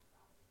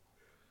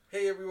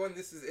Hey everyone,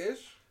 this is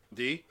Ish.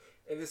 D.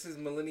 And this is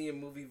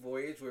Millennium Movie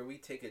Voyage, where we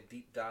take a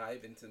deep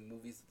dive into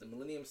movies of the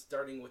millennium,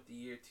 starting with the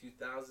year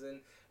 2000.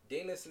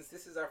 Dana, since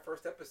this is our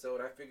first episode,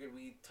 I figured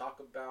we'd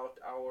talk about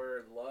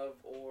our love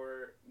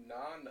or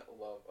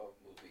non-love of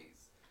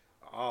movies.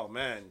 Oh,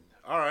 man.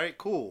 All right,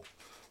 cool.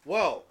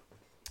 Well,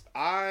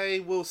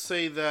 I will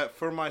say that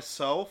for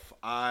myself,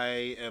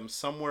 I am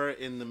somewhere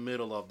in the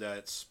middle of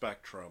that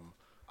spectrum.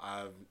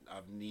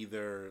 I've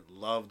neither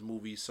loved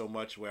movies so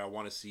much where I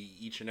want to see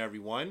each and every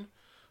one,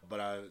 but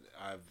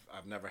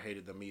I've never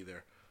hated them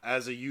either.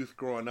 As a youth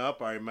growing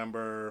up, I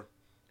remember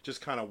just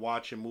kind of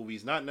watching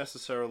movies, not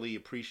necessarily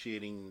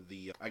appreciating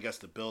the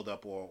build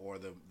up or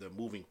the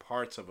moving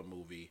parts of a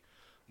movie,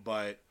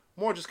 but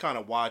more just kind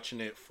of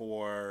watching it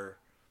for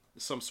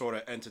some sort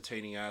of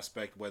entertaining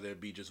aspect, whether it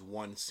be just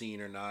one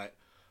scene or not.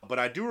 But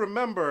I do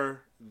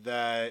remember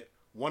that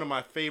one of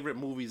my favorite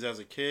movies as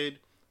a kid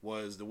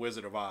was The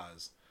Wizard of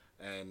Oz,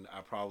 and I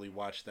probably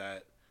watched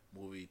that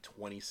movie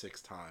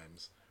 26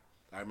 times.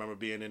 I remember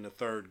being in the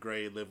third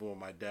grade, living with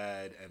my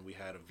dad, and we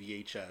had a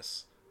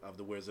VHS of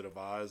The Wizard of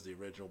Oz, the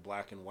original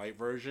black and white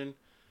version.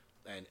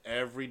 And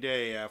every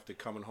day after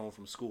coming home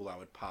from school, I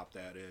would pop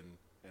that in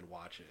and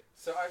watch it.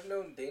 So I've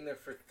known Dana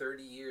for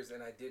 30 years,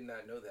 and I did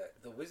not know that.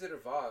 The Wizard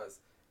of Oz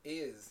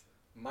is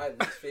my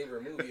least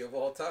favorite movie of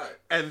all time.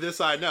 And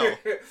this I know.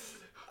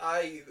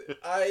 I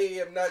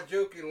am not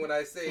joking when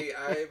I say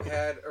I've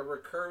had a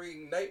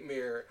recurring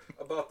nightmare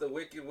about the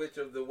Wicked Witch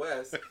of the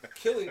West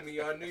killing me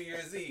on New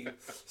Year's Eve.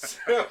 So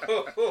I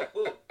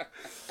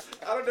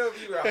don't know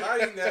if you were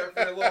hiding that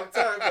for a long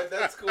time, but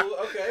that's cool.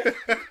 Okay.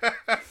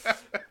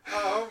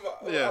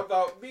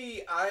 About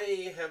me,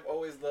 I have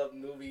always loved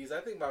movies. I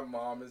think my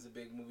mom is a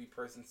big movie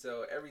person,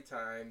 so every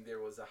time there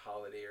was a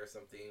holiday or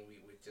something,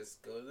 we would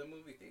just go to the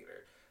movie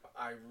theater.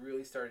 I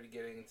really started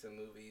getting into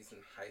movies in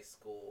high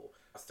school,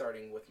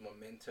 starting with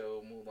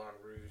Memento, Moulin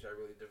Rouge. I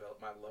really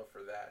developed my love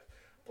for that.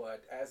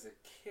 But as a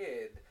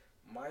kid,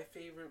 my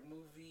favorite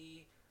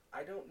movie,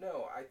 I don't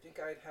know. I think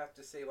I'd have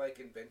to say like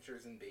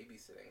Adventures in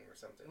Babysitting or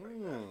something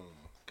like that.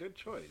 Good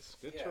choice.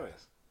 Good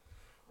choice.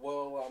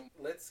 Well,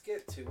 let's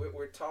get to it.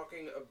 We're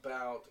talking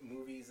about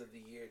movies of the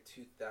year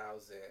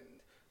 2000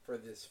 for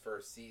this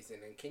first season.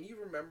 And can you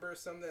remember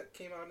some that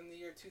came out in the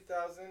year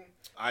 2000?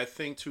 I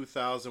think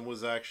 2000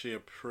 was actually a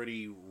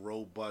pretty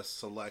robust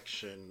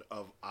selection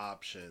of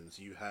options.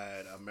 You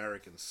had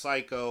American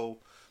Psycho.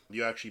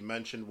 You actually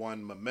mentioned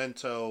one,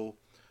 Memento.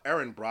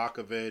 Aaron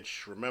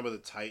Brockovich, Remember the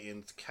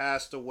Titans,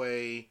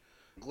 Castaway,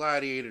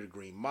 Gladiator, The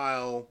Green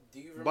Mile. Do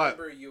you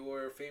remember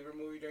your favorite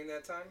movie during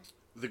that time?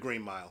 The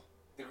Green Mile.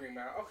 The Green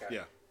Mile, okay.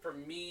 Yeah. For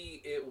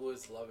me, it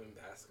was Love and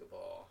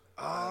Basketball.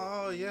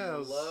 Oh, yeah. I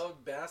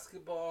loved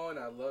basketball, and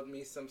I loved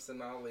me some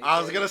Sanaa Lathan.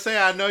 I was going to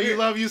say, I know you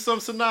love you some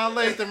Sanaa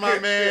Lathan, my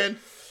man.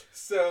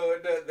 So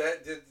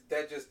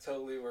that just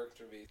totally worked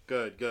for me.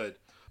 Good.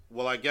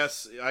 Well, I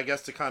guess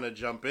to kind of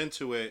jump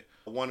into it,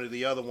 one of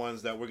the other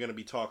ones that we're going to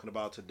be talking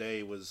about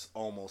today was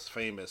Almost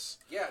Famous.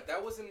 Yeah,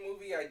 that was a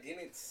movie I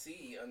didn't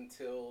see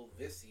until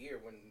this year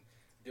when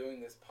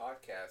doing this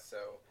podcast.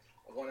 So,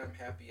 one I'm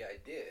happy I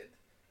did.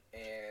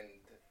 And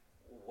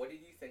what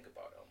did you think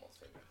about Almost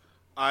Famous?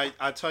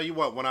 I tell you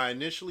what, when I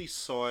initially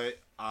saw it,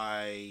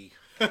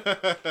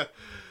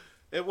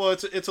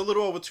 it's a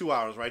little over 2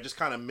 hours, right? Just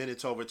kind of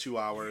minutes over 2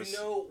 hours. You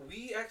know,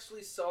 we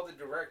actually saw the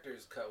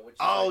director's cut, which is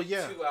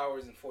 2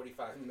 hours and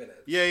 45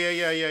 minutes.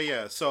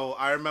 Yeah. So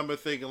I remember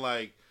thinking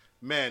like,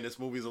 man, this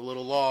movie's a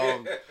little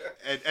long,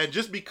 and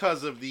just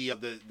because of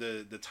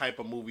the type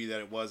of movie that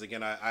it was.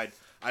 Again, I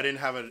didn't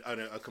have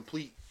a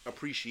complete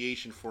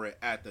appreciation for it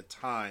at the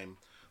time.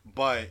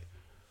 But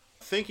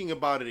thinking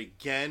about it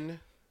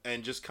again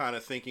and just kind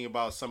of thinking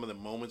about some of the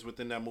moments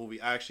within that movie,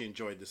 I actually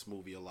enjoyed this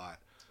movie a lot.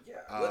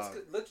 Yeah,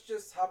 let's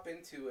just hop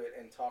into it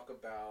and talk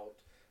about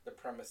the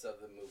premise of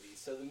the movie.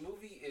 So the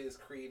movie is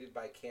created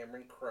by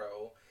Cameron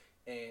Crowe,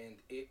 and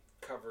it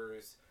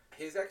covers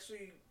his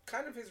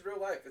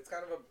real life. It's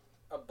kind of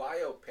a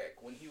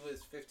biopic. When he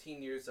was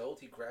 15 years old,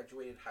 he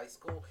graduated high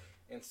school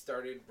and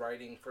started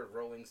writing for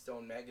Rolling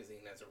Stone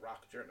magazine as a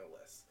rock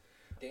journalist.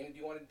 Dana, do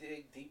you want to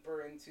dig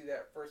deeper into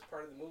that first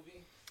part of the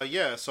movie?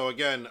 Yeah, so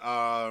again,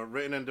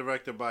 written and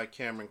directed by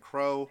Cameron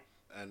Crowe,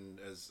 and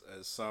as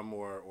some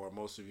or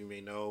most of you may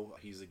know,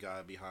 he's the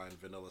guy behind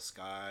Vanilla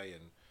Sky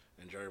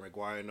and Jerry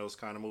Maguire and those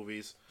kind of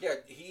movies. Yeah,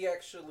 he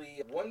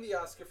actually won the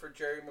Oscar for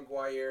Jerry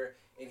Maguire,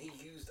 and he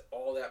used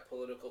all that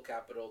political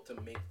capital to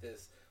make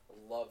this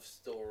love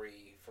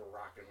story for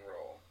rock and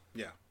roll.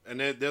 Yeah, and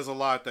there's a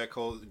lot that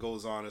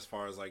goes on as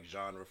far as like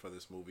genre for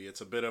this movie. It's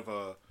a bit of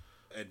a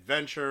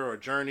adventure or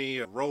journey,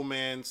 a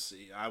romance.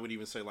 I would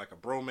even say like a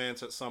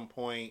bromance at some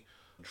point,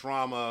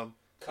 drama,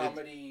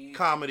 comedy,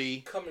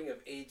 coming of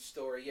age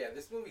story. Yeah,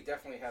 this movie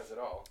definitely has it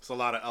all. It's a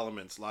lot of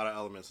elements, a lot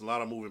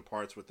of moving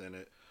parts within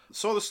it.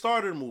 So the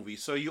start of the movie.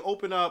 So you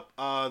open up.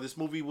 This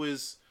movie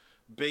was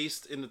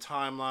based in the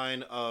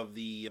timeline of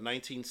the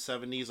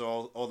 1970s,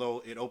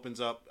 although it opens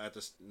up at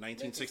the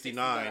 1969.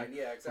 Yeah,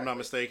 exactly. If I'm not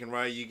mistaken,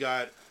 right? You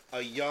got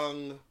a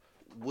young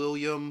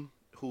William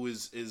who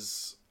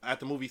is at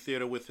the movie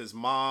theater with his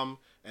mom,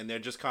 and they're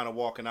just kind of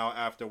walking out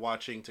after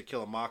watching To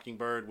Kill a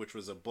Mockingbird, which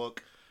was a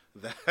book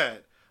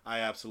that I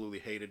absolutely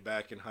hated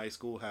back in high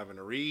school having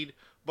to read,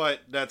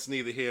 but that's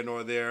neither here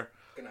nor there.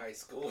 In high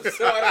school,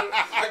 so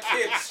I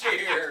can't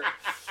share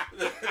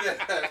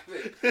that.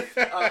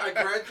 I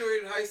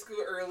graduated high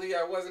school early.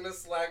 I wasn't a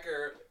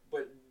slacker,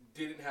 but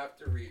didn't have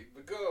to read.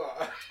 But go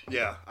on.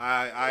 Yeah,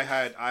 I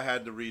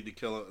had to read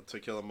To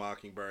Kill a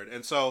Mockingbird,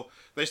 and so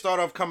they start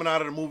off coming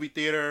out of the movie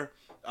theater,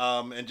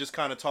 and just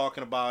kind of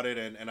talking about it,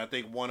 and I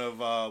think one of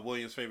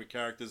William's favorite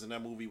characters in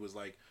that movie was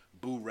like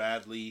Boo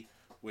Radley,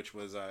 which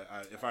was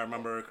if I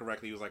remember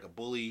correctly, he was like a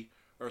bully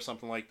or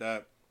something like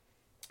that,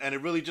 and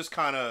it really just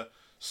kind of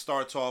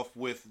starts off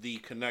with the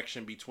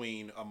connection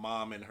between a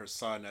mom and her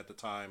son at the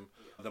time.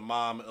 The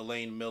mom,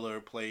 Elaine Miller,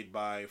 played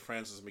by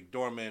Frances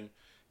McDormand,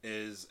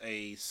 is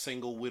a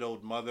single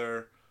widowed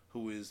mother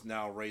who is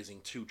now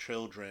raising 2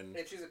 children.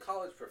 And she's a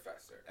college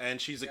professor.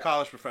 She's a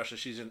college professor.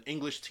 She's an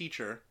English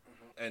teacher,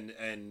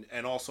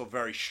 and also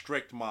very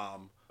strict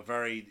mom,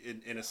 very,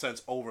 in a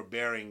sense,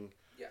 overbearing,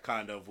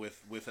 kind of,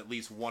 with at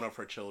least one of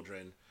her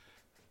children.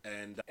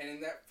 And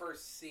in that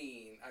first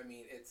scene, I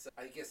mean, it's,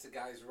 I guess the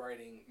guy's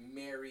writing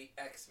Merry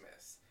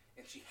Xmas,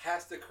 and she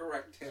has to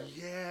correct him.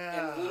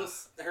 Yeah. And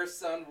her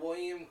son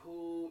William,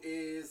 who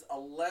is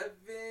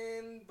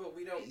 11, but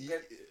we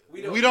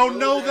don't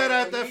know that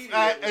at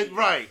the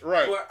right.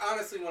 But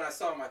honestly, when I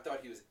saw him, I thought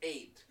he was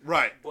 8.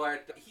 Right.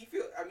 But he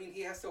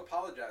has to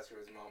apologize for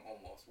his mom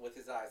almost, with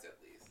his eyes at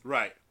least.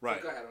 Right. So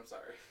go ahead, I'm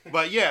sorry.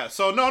 But yeah,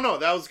 so no,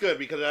 that was good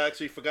because I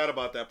actually forgot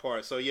about that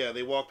part. So yeah,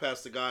 they walk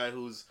past the guy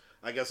who's,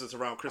 I guess it's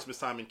around Christmas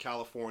time in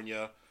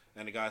California,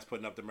 and the guy's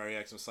putting up the Merry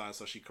Xmas sign,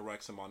 so she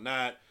corrects him on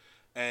that.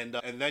 And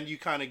then you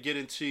kind of get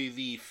into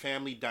the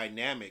family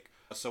dynamic.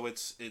 So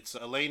it's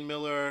Elaine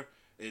Miller,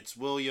 it's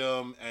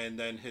William, and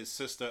then his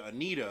sister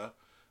Anita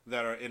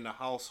that are in the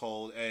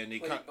household, and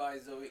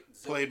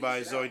played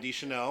by Zooey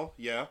Deschanel,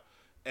 yeah.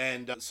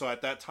 And so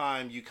at that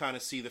time, you kind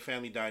of see the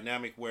family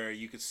dynamic where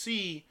you could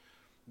see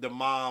the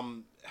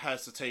mom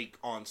has to take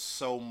on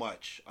so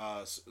much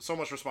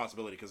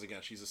responsibility because again,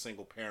 she's a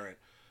single parent.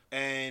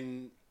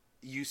 And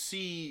you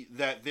see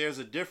that there's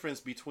a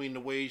difference between the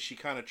way she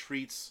kind of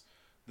treats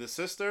the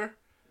sister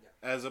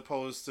as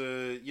opposed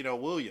to,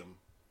 William,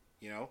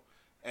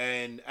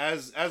 And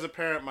as a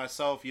parent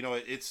myself,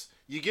 it's,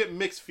 you get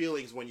mixed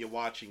feelings when you're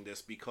watching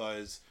this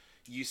because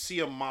you see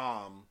a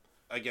mom,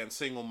 again,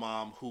 single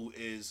mom, who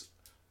is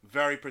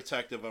very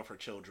protective of her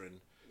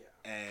children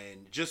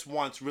and just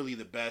wants really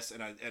the best.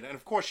 And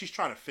of course, she's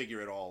trying to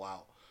figure it all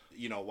out,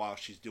 while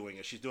she's doing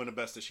it. She's doing the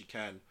best that she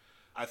can.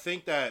 I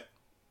think that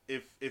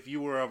if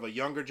you were of a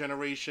younger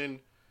generation,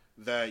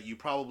 that you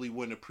probably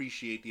wouldn't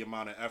appreciate the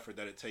amount of effort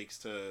that it takes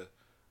to,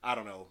 I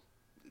don't know,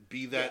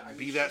 be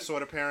that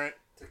sort of parent.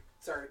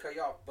 Sorry to cut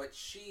you off, but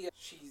she's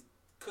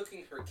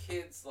cooking her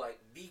kids like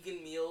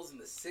vegan meals in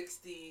the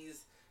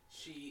 60s.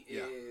 She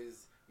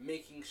is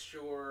making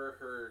sure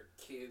her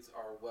kids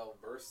are well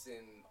versed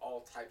in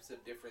all types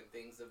of different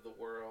things of the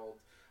world.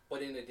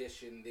 But in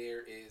addition,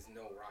 there is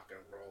no rock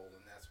and roll,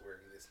 and that's where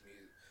this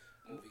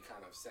movie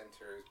kind of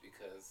centers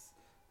because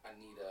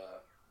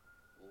Anita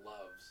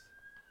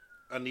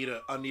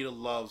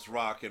loves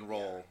rock and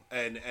roll,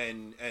 and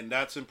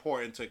that's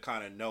important to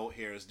kind of note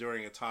here. Is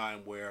during a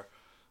time where,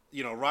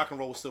 rock and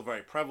roll was still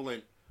very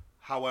prevalent.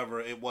 However,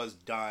 it was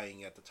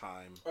dying at the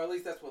time. Or at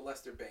least that's what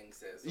Lester Bangs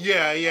says.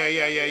 Yeah.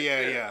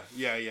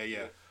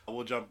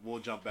 We'll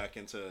jump back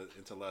into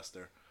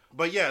Lester.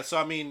 But yeah, so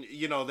I mean,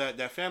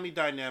 that family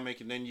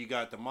dynamic, and then you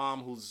got the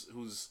mom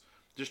who's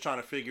just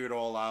trying to figure it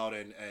all out,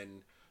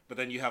 but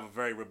then you have a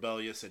very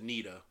rebellious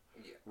Anita,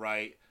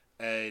 right?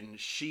 And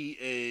she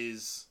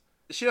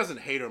doesn't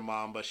hate her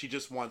mom, but she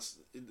just wants,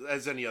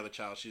 as any other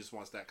child, she just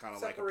wants that kind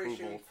of separation,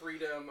 like approval.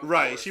 Freedom.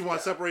 Right. Course, she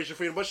wants separation,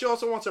 freedom, but she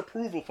also wants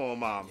approval from her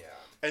mom. Yeah.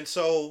 And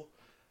so,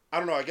 I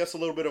don't know, I guess a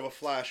little bit of a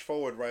flash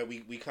forward, right?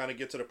 We kind of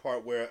get to the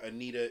part where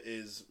Anita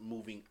is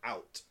moving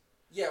out.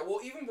 Yeah, well,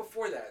 even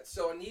before that.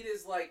 So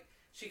Anita's like,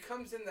 she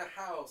comes in the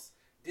house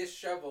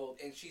disheveled,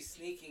 and she's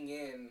sneaking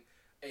in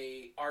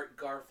a Art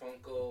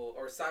Garfunkel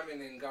or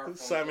Simon and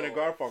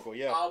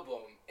Garfunkel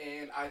album,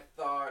 and I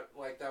thought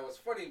like that was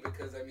funny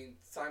because I mean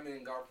Simon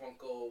and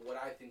Garfunkel,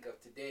 what I think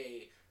of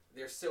today,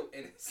 they're so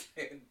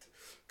innocent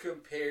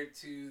compared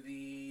to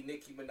the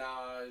Nicki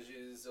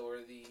Minaj's or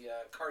the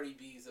Cardi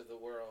B's of the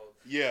world.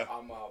 Yeah.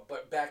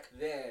 But back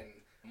then,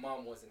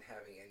 Mom wasn't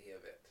having any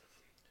of it.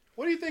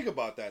 What do you think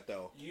about that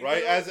though?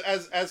 Right?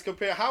 As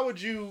compare, how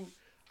would you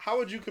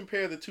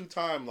compare the two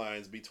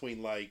timelines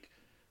between like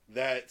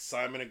that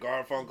Simon and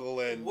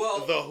Garfunkel and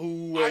The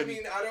Who? I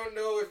mean, I don't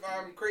know if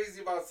I'm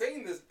crazy about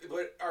saying this,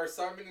 but are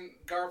Simon and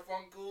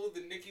Garfunkel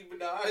the Nicki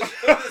Minaj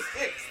of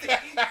the 60s?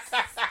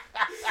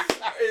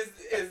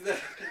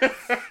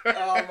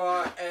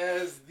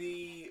 As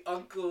the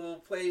uncle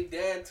playing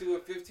dad to a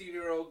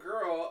 15-year-old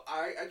girl,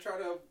 I try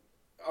to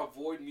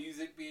avoid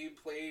music being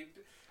played.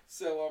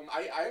 So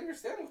I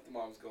understand what the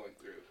mom's going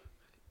through.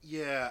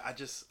 Yeah,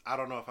 I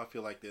don't know if I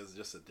feel like there's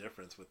just a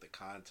difference with the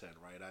content,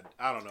 right?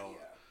 I don't know.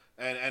 Yeah.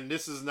 And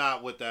this is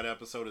not what that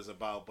episode is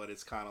about, but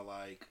it's kind of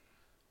like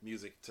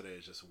music today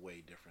is just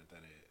way different than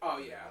it. Oh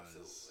yeah,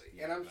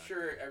 absolutely. And I'm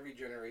sure every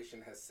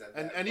generation has said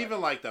that. And even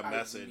like the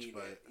message,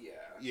 but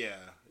yeah,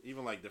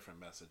 even like different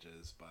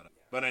messages.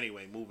 But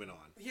anyway, moving on.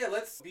 Yeah,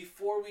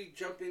 before we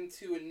jump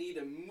into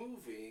Anita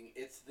moving,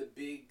 it's the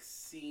big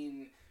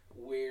scene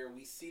where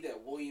we see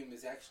that William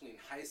is actually in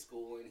high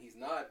school and he's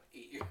not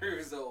 8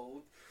 years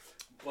old,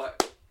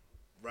 but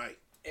right.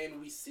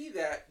 And we see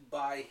that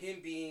by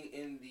him being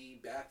in the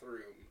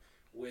bathroom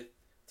with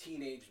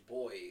teenage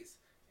boys,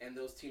 and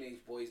those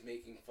teenage boys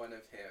making fun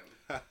of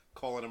him.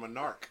 Calling him a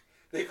narc.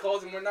 They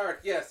called him a narc,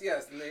 yes.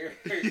 And they're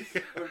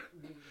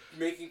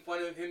making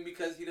fun of him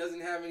because he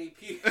doesn't have any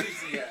pubes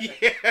yet.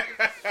 Yeah.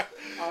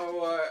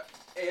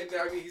 And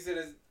I mean, he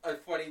said a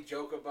funny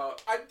joke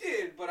about, I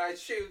did, but I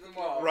shaved them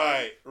off.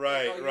 Right.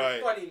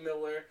 You're funny,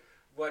 Miller.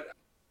 But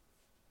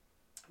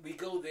we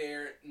go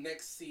there.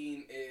 Next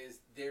scene is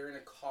they're in a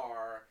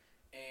car,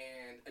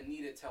 and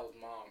Anita tells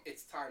Mom,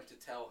 it's time to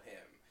tell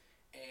him.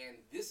 And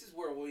this is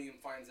where William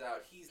finds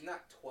out he's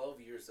not 12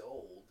 years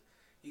old.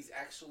 He's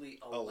actually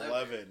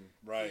 11.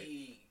 Right.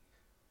 He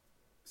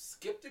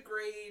skipped a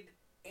grade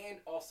and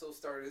also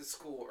started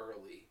school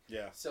early.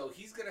 Yeah. So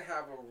he's going to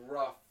have a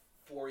rough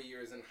 4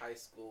 years in high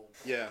school.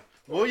 Yeah.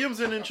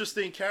 William's an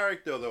interesting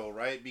character, though,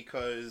 right?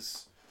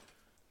 Because,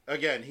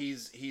 again,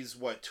 he's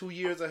what, 2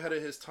 years ahead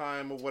of his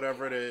time or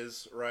whatever it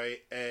is, right?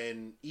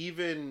 And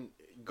even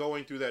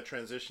going through that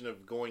transition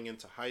of going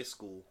into high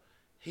school,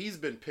 he's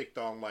been picked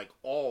on like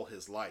all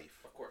his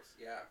life. Of course,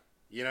 yeah.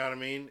 You know what I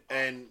mean?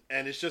 And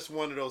it's just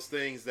one of those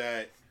things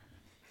that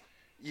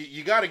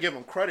you got to give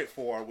him credit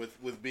for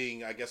with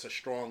being, I guess, a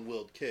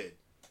strong-willed kid.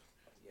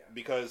 Yeah.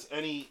 Because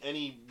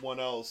anyone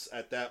else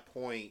at that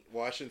point,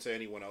 well, I shouldn't say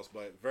anyone else,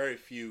 but very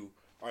few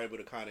are able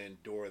to kind of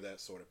endure that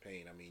sort of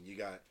pain. I mean, you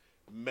got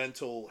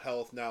mental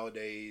health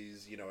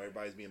nowadays. You know,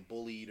 everybody's being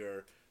bullied,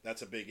 or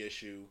that's a big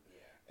issue.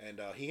 Yeah. And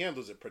he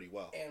handles it pretty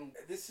well. And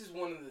this is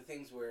one of the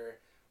things where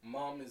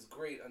Mom is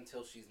great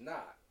until she's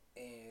not,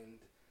 and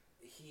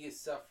he is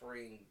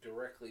suffering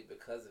directly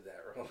because of that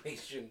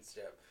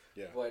relationship.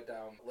 Yeah. But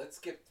let's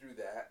skip through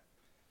that.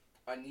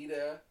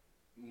 Anita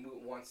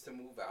wants to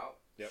move out.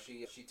 Yep.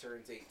 She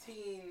turns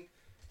 18.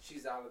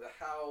 She's out of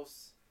the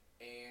house,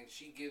 and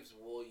she gives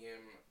William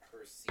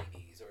her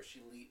CDs, or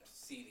she leaves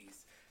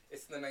CDs.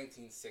 It's the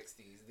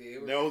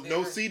 1960s. No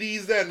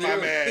CDs then, my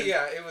man.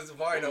 Yeah, it was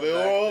vinyl. They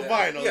were all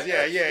vinyls.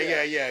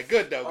 Yeah.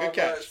 Good though. Good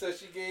catch. So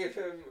she gave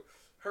him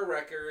her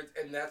records,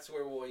 and that's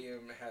where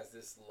William has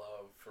this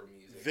love for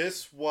music.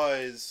 This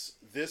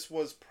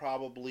was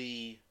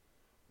probably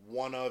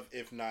one of,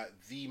 if not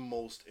the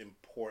most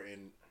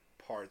important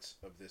parts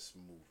of this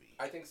movie.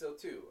 I think so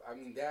too. I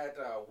mean, that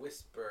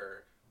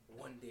whisper,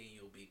 "One day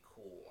you'll be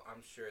cool."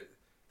 I'm sure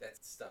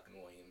that's stuck in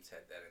William's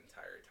head that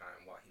entire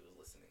time while he was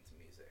listening to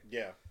music.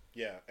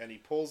 Yeah, and he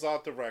pulls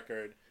out the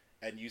record,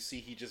 and you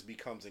see he just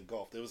becomes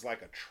engulfed. It was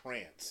like a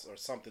trance or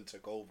something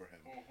took over him.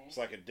 Mm-hmm. It's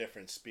like a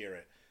different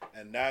spirit.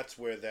 And that's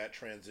where that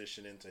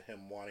transition into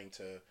him wanting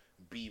to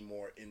be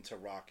more into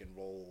rock and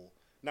roll,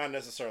 not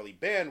necessarily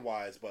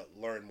band-wise, but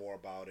learn more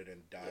about it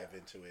and dive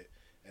into it.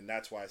 And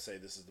that's why I say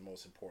this is the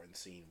most important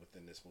scene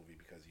within this movie,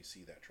 because you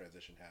see that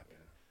transition happen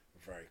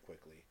very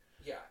quickly.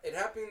 Yeah, it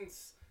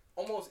happens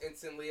almost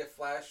instantly. A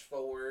flash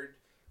forward,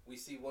 we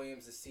see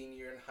William's a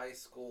senior in high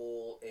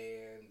school,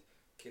 and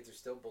kids are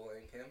still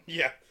bullying him.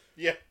 Yeah.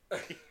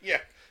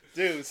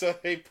 Dude, so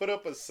they put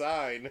up a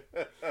sign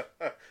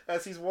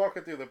as he's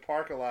walking through the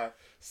parking lot,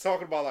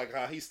 talking about like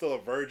how he's still a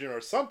virgin or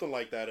something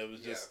like that. It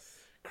was just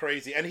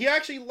crazy. And he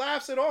actually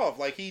laughs it off.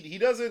 Like he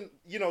doesn't,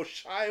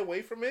 shy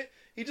away from it.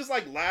 He just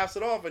like laughs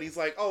it off, and he's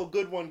like, "Oh,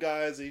 good one,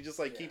 guys." And he just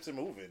like keeps it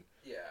moving.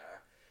 Yeah.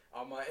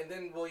 And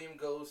then William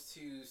goes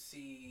to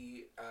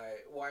see,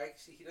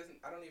 actually he doesn't,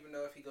 I don't even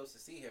know if he goes to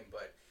see him,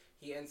 but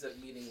he ends up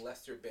meeting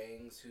Lester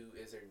Bangs, who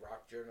is a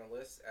rock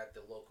journalist at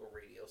the local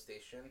radio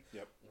station.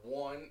 Yep.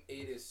 One,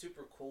 it is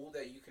super cool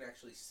that you can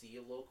actually see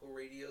a local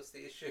radio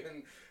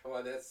station.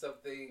 That's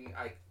something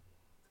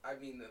I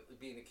mean,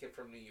 being a kid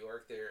from New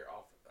York, they're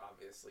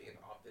obviously in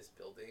office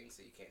buildings,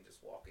 so you can't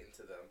just walk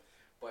into them.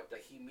 But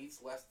he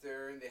meets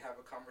Lester, and they have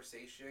a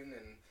conversation,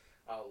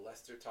 and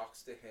Lester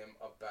talks to him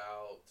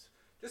about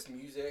just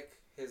music,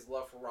 his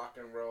love for rock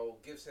and roll,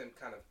 gives him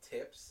kind of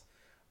tips.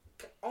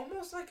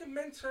 Almost like a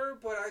mentor,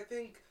 but I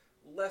think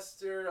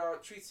Lester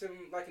treats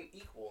him like an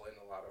equal in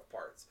a lot of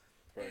parts.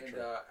 Very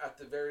true. At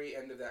the very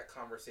end of that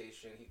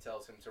conversation, he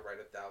tells him to write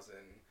a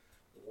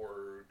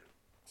 1,000-word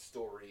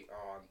story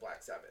on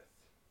Black Sabbath.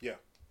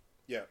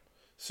 Yeah.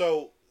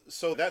 So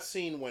that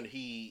scene when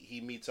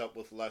he meets up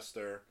with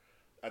Lester,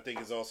 I think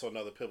is also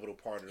another pivotal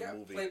part of the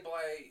movie.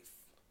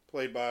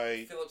 Played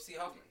by Philip C.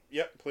 Hoffman.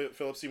 Yep,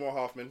 Philip Seymour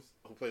Hoffman,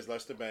 who plays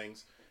Lester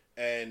Bangs,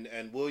 and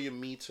William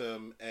meets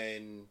him,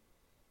 and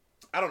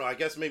I don't know, I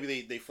guess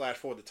maybe they flash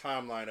forward the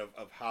timeline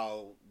of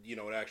how,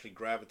 it actually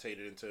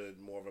gravitated into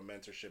more of a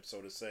mentorship,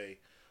 so to say.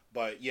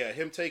 But yeah,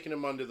 him taking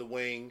him under the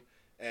wing,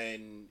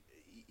 and,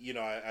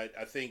 I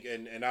think,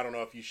 and I don't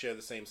know if you share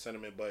the same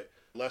sentiment, but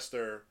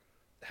Lester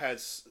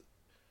has,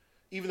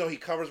 even though he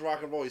covers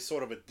rock and roll, he's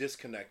sort of a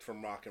disconnect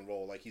from rock and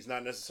roll. Like, he's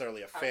not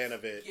necessarily a fan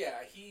of it. Yeah,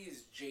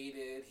 he's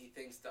jaded. He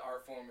thinks the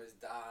art form has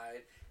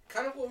died.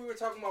 Kind of what we were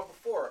talking about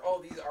before.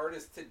 Oh, these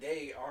artists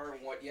today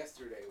aren't what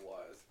yesterday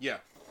was. Yeah,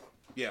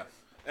 yeah.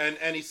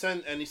 And he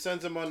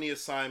sends him on the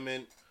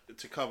assignment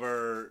to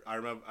cover.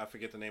 I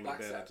forget the name of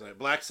the band tonight.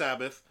 Black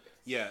Sabbath.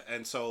 Yeah,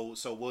 and so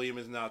William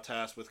is now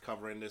tasked with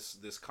covering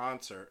this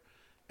concert,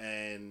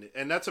 and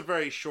that's a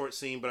very short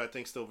scene, but I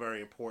think still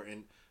very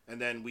important. And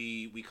then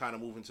we kind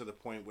of move into the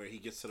point where he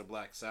gets to the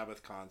Black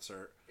Sabbath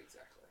concert.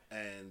 Exactly.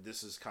 And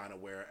this is kind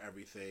of where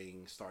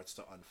everything starts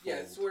to unfold. Yeah,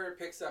 it's where it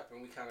picks up,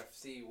 and we kind of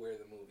see where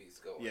the movie's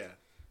going. Yeah.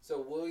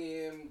 So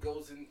William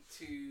goes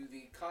into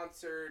the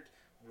concert.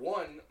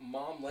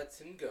 Mom lets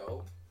him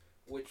go,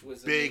 which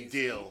was big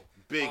amazing. deal.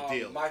 Big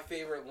deal. My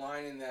favorite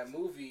line in that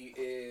movie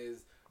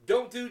is,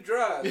 "Don't do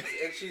drugs,"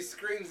 and she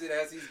screams it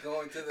as he's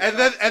going to the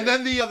concert. And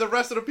then the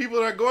rest of the people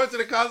that are going to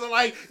the concert are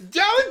like,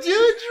 "Don't do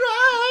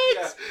drugs,"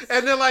 yes.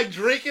 And they're like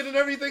drinking and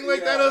everything like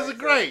that. That was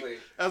great.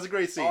 That was a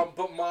great scene.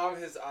 But Mom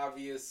has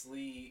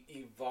obviously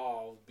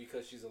evolved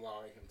because she's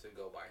allowing him to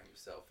go by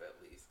himself at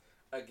least.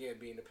 Again,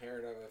 being the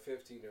parent of a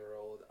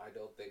 15-year-old, I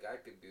don't think I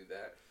could do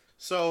that.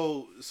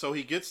 So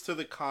he gets to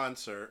the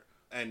concert,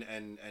 and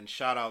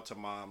shout out to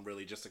Mom,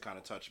 really, just to kind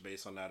of touch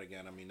base on that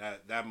again. I mean,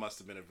 that must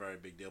have been a very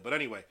big deal. But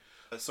anyway,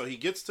 so he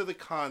gets to the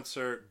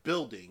concert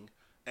building,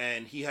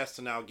 and he has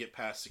to now get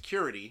past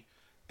security,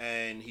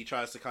 and he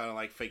tries to kind of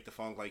like fake the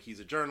funk like he's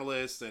a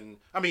journalist, and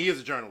I mean, he is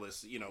a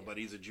journalist, but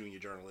he's a junior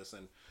journalist,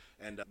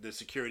 and the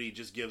security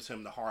just gives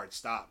him the hard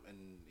stop, and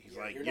he's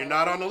like, "You're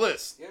not on the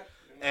list." Yeah.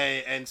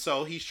 And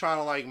so he's trying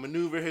to like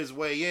maneuver his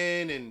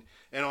way in and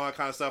all that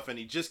kind of stuff, and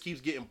he just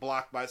keeps getting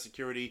blocked by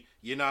security.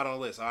 "You're not on the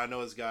list. I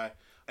know this guy."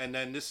 And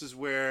then this is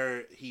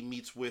where he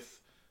meets with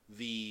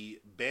the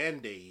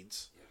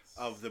Band-Aids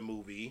of the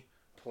movie,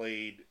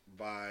 played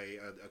by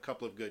a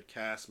couple of good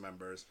cast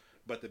members.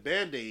 But the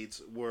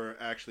Band-Aids were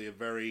actually a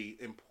very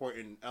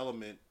important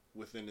element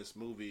within this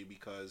movie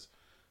because,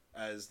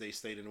 as they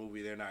state in the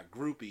movie, they're not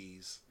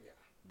groupies. Yeah.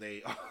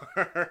 They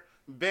are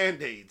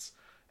Band-Aids.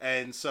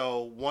 And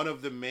so one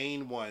of the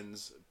main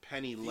ones,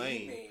 Penny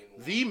Lane,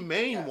 the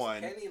main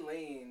one. Penny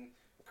Lane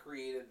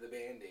created the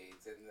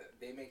Band-Aids, and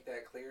they make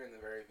that clear in the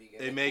very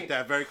beginning. They make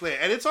that very clear.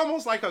 And it's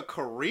almost like a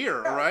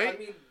career, right? I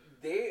mean,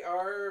 they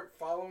are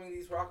following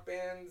these rock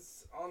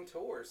bands on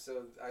tour,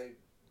 so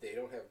they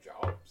don't have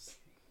jobs.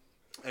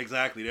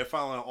 Exactly. They're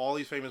following all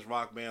these famous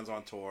rock bands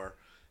on tour,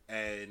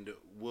 and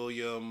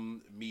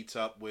William meets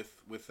up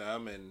with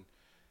them, and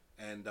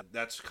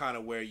that's kind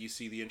of where you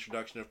see the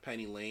introduction of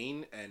Penny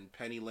Lane. And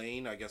Penny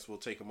Lane, I guess we'll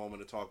take a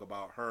moment to talk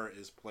about her,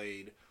 is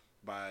played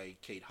by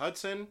Kate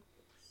Hudson,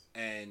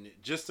 and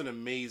just an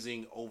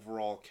amazing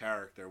overall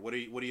character. What are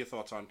your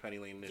thoughts on Penny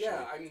Lane initially?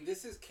 Yeah, I mean,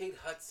 this is Kate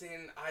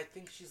Hudson. I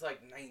think she's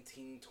like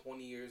 19,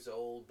 20 years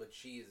old, but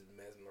she is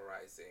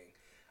mesmerizing.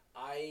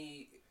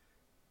 I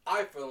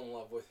fell in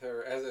love with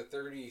her as a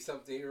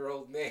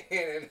 30-something-year-old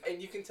man,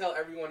 and you can tell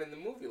everyone in the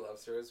movie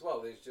loves her as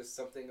well. There's just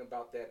something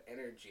about that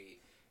energy.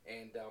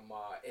 And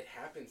it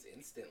happens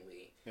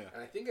instantly. Yeah.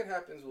 And I think it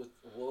happens with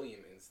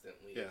William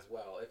instantly as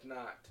well. If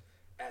not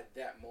at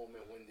that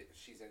moment when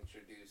she's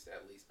introduced,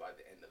 at least by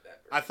the end of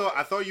that version.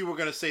 I thought you were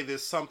going to say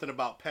there's something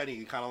about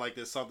Penny, kind of like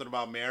there's something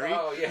about Mary.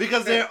 Oh, yeah.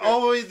 Because there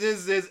always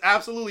there's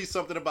absolutely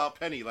something about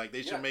Penny. Like,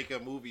 they should make a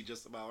movie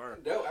just about her.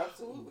 No,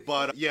 absolutely.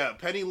 But,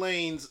 Penny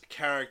Lane's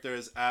character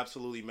is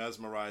absolutely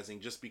mesmerizing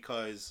just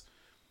because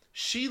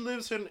she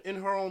lives in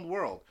her own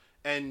world.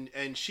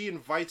 And she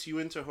invites you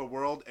into her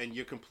world, and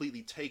you're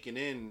completely taken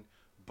in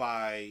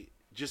by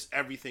just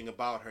everything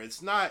about her.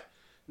 It's not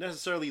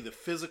necessarily the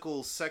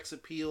physical sex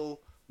appeal.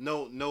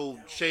 No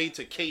shade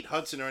to Kate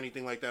Hudson or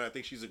anything like that. I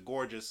think she's a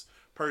gorgeous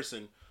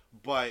person.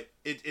 But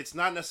it's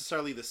not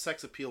necessarily the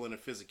sex appeal and the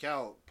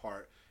physical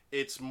part.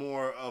 It's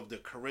more of the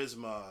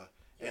charisma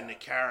and the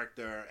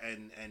character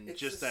and it's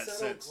just the that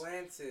subtle sense.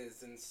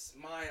 Glances and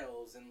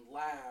smiles and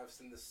laughs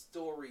and the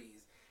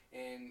stories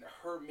and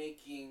her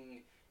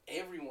making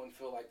everyone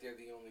feel like they're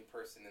the only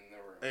person in the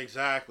room.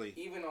 Exactly.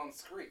 Even on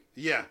screen.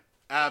 Yeah,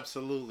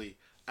 absolutely.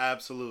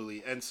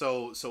 Absolutely. And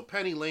so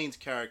Penny Lane's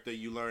character,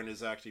 you learn,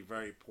 is actually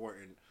very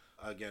important,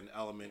 again,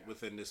 element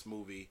within this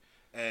movie.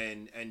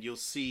 And you'll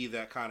see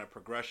that kind of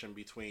progression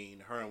between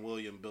her and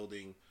William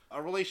building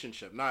a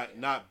relationship.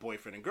 Not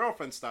boyfriend and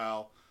girlfriend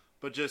style,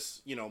 but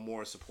just,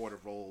 more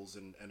supportive roles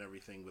and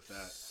everything with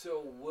that.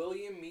 So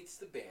William meets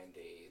the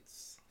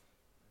Band-Aids.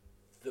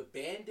 The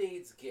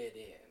Band-Aids get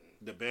in.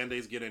 The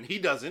Band-Aids get in. He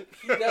doesn't.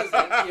 He doesn't,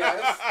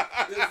 yes.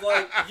 It's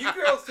like, you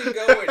girls can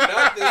go and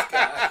not this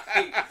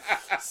guy.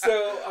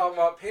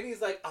 So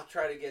Penny's like, I'll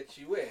try to get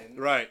you in.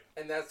 Right.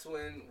 And that's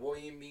when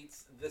William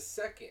meets the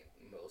second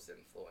most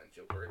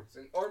influential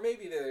person. Or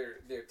maybe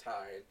they're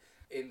tied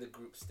in the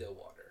group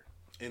Stillwater.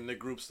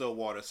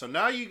 So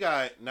now you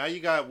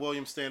got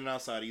William standing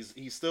outside.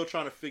 He's still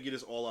trying to figure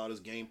this all out, his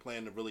game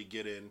plan to really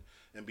get in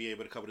and be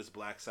able to cover this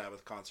Black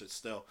Sabbath concert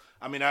still.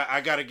 I mean,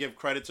 I got to give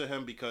credit to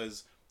him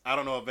because I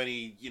don't know of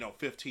any,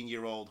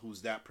 15-year-old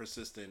who's that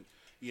persistent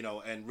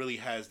and really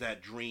has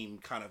that dream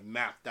kind of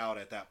mapped out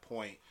at that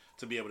point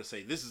to be able to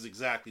say, this is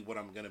exactly what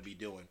I'm going to be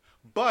doing.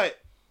 But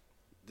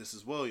this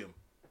is William.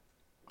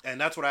 And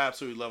that's what I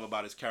absolutely love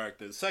about his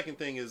character. The second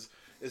thing is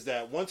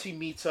that once he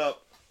meets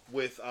up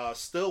with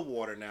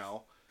Stillwater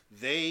now,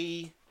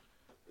 they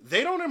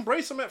don't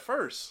embrace him at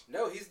first.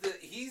 No, he's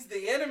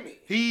the enemy.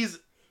 He's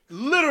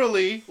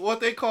literally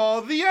what they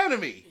call the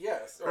enemy.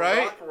 Yes, a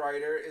right? rock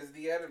writer is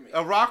the enemy.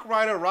 A rock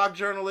writer, rock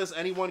journalist,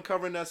 anyone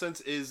covering that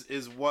sense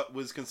is what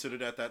was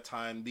considered at that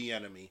time the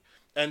enemy.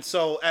 And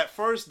so at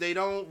first they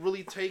don't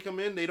really take him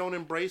in. They don't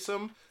embrace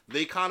him.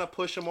 They kind of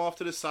push him off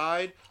to the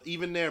side.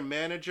 Even their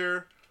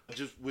manager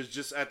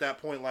was at that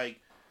point like,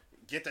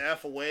 get the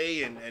F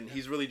away, and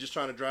he's really just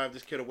trying to drive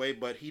this kid away,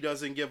 but he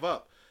doesn't give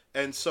up.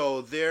 And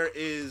so there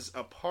is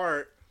a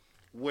part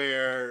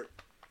where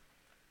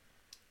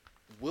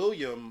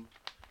William,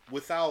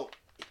 without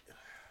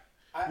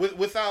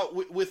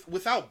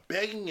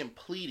begging and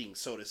pleading,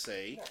 so to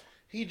say,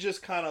 he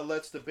just kind of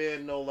lets the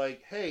band know,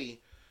 like, hey,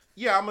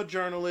 yeah, I'm a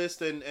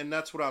journalist and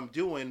that's what I'm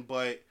doing,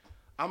 but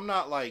I'm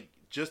not like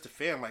just a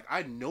fan. Like,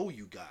 I know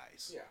you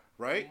guys. Yeah.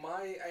 Right?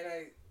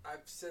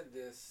 I've said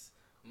this,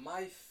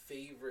 my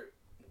favorite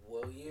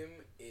William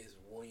is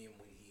William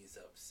when he's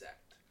upset.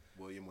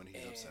 William when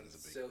he's upset is a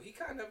big... So he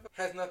kind of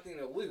has nothing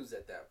to lose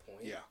at that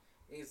point. Yeah.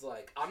 He's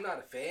like, I'm not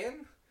a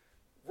fan.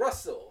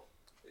 Russell.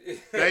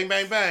 Bang,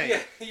 bang, bang.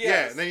 Yeah, yes.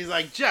 Yeah, and then he's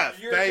like, Jeff,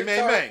 your bang,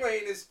 bang, bang.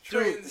 Playing is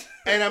Dude,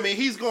 and I mean,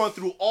 he's going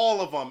through all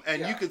of them,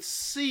 and you could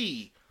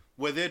see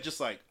where they're just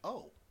like,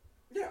 oh.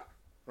 Yeah.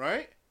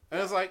 Right?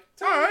 And it's like,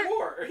 tell all right. me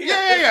more.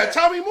 Yeah.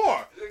 Tell me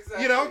more.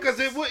 Exactly.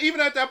 Because even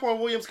at that point,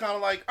 William's kind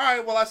of like, all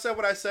right, well, I said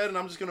what I said, and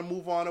I'm just going to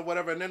move on or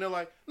whatever. And then they're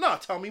like, no,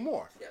 tell me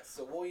more. Yeah,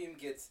 so William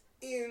gets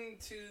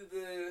into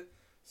the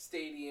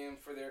stadium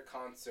for their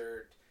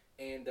concert,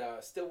 and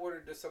Stillwater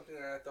does something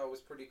that I thought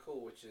was pretty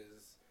cool, which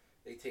is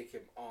they take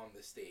him on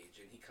the stage,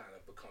 and he kind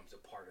of becomes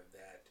a part of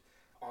that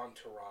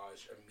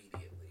entourage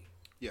immediately.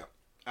 Yeah,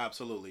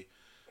 absolutely.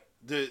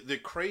 The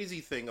crazy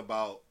thing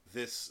about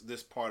this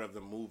part of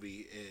the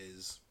movie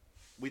is,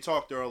 we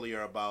talked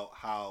earlier about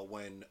how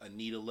when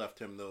Anita left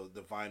him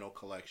the vinyl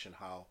collection,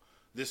 how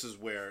this is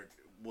where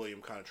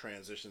William kind of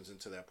transitions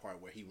into that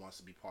part where he wants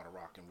to be part of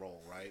rock and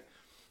roll, right?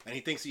 And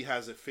he thinks he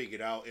has it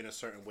figured out in a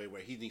certain way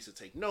where he needs to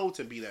take notes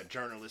and be that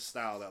journalist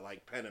style, that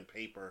like pen and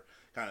paper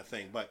kind of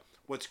thing. But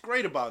what's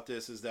great about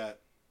this is that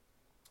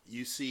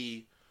you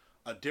see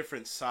a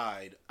different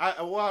side. I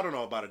don't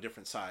know about a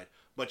different side,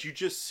 but you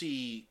just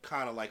see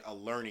kind of like a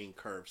learning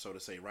curve, so to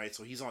say, right?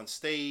 So he's on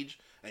stage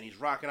and he's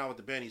rocking out with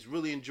the band. He's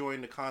really enjoying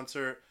the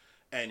concert,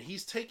 and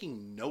he's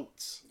taking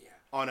notes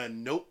on a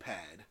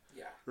notepad.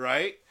 Yeah.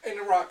 Right? In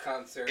a rock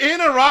concert.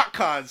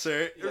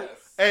 Yes.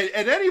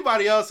 And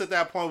anybody else at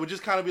that point would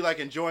just kind of be like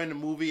enjoying the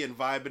movie and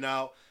vibing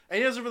out. And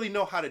he doesn't really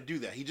know how to do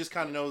that. He just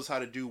kind of knows how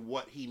to do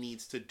what he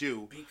needs to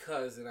do.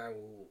 Because, and I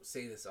will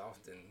say this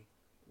often,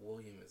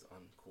 William is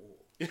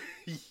uncool.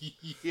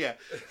 Yeah.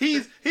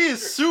 He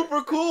is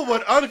super cool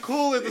but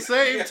uncool at the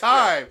same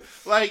time.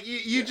 Like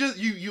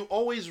you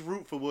always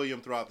root for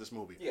William throughout this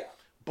movie. Yeah.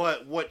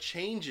 But what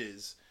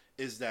changes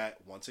is that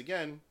once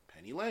again,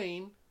 Penny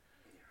Lane,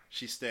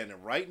 she's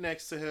standing right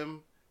next to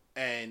him,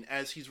 and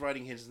as he's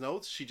writing his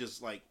notes, she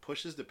just like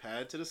pushes the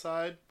pad to the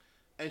side,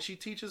 and she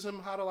teaches him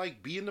how to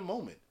like be in the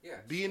moment,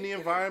 be in the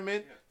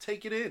environment,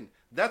 take it in.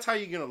 That's how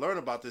you're gonna learn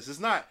about this. It's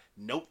not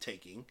note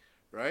taking,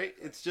 right?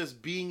 It's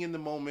just being in the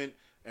moment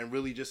and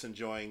really just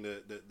enjoying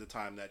the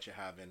time that you're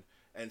having.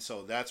 And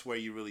so that's where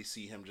you really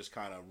see him just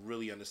kind of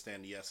really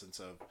understand the essence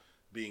of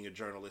being a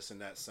journalist in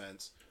that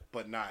sense,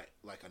 but not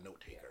like a note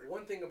taker.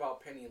 One thing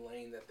about Penny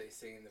Lane that they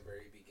say in the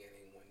very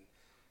beginning when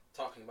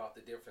talking about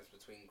the difference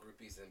between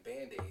groupies and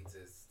band-aids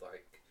is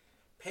like,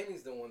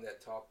 Penny's the one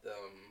that taught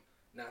them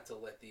not to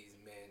let these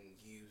men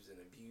use and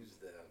abuse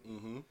them.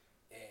 Mm-hmm.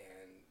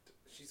 And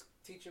she's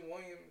teaching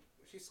William,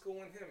 she's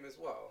schooling him as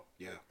well.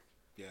 Yeah. Like,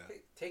 yeah.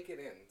 Hey, take it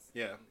in.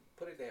 Yeah.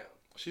 Put it down.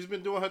 She's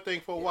been doing her thing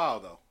for a while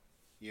though.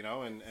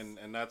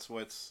 And that's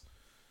what's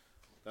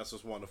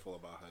wonderful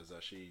about her, is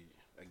that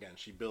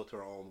she built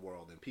her own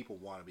world and people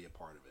want to be a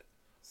part of it.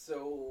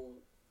 So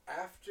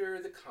after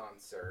the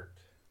concert,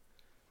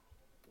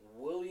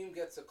 William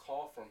gets a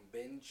call from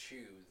Ben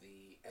Chu,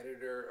 the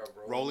editor of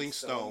Rolling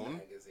Stone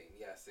magazine.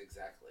 Yes,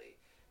 exactly.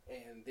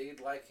 And they'd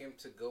like him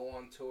to go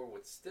on tour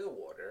with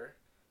Stillwater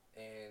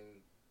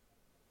and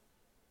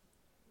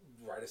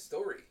write a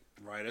story.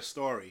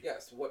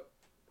 Yes,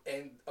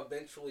 and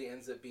eventually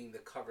ends up being the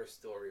cover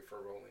story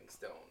for Rolling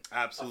Stone.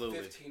 Absolutely.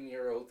 A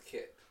 15-year-old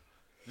kid.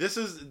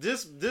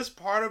 This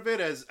part of it,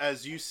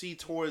 as you see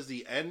towards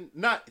the end,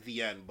 not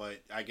the end,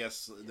 but I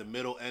guess the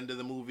middle end of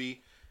the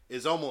movie,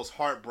 is almost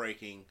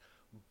heartbreaking.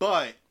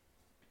 But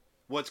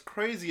what's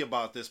crazy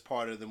about this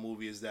part of the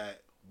movie is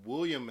that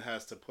William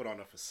has to put on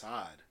a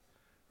facade,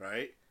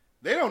 right?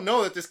 They don't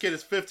know that this kid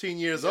is 15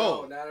 years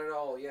old. No, not at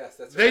all. Yes,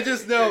 that's right. They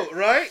just know,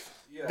 right?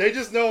 Yeah. They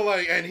just know,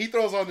 like, and he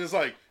throws on this,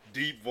 like,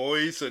 deep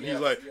voice, and he's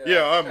like,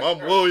 I'm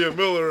William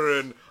Miller,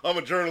 and I'm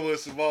a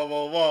journalist, and blah,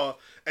 blah, blah.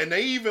 And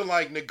they even,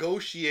 like,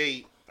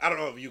 negotiate I don't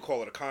know if you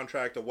call it a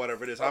contract or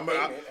whatever it is.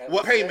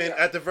 What payment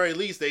at the very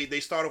least? They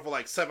start off with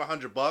like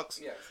 $700. Yes,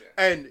 yeah.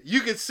 And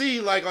you can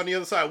see like on the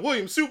other side,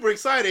 William's super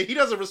excited. He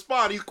doesn't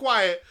respond. He's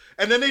quiet,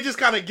 and then they just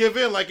kind of give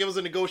in like it was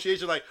a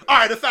negotiation. Like, all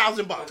right,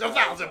 $1,000, $1,000.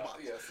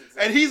 Yes,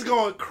 exactly. And he's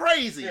going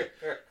crazy,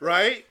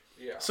 right?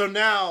 Yeah. So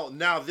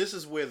now this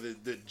is where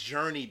the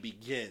journey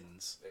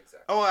begins. Exactly.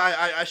 Oh,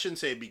 I shouldn't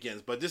say it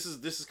begins, but this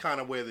is kind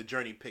of where the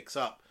journey picks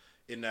up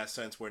in that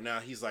sense, where now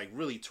he's like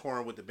really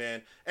torn with the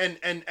band, and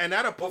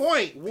at a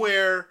point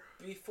where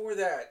before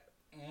that,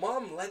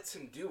 Mom lets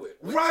him do it.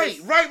 Right.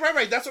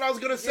 That's what I was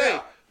gonna say.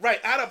 Yeah. Right,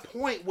 at a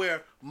point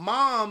where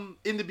Mom,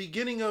 in the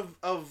beginning of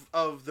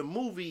the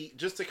movie,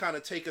 just to kind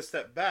of take a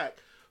step back,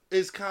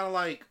 is kind of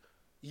like,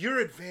 you're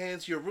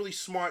advanced, you're a really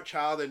smart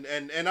child,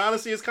 and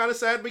honestly, it's kind of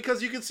sad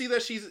because you can see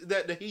that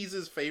he's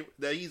his favorite,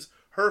 that he's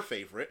her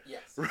favorite.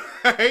 Yes.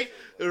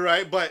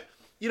 Right. But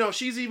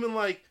she's even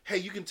like, hey,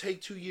 you can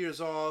take 2 years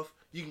off,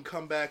 you can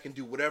come back and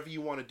do whatever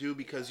you want to do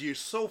because you're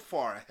so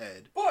far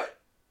ahead. But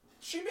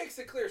she makes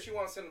it clear she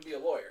wants him to be a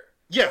lawyer.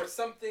 Yeah. Or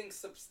something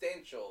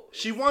substantial.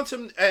 She wants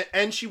him,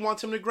 and she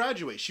wants him to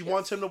graduate. She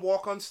wants him to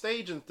walk on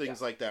stage and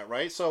things like that,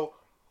 right? So,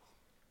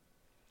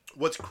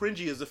 what's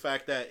cringy is the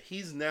fact that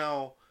he's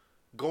now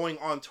going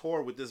on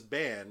tour with this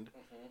band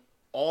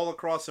all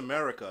across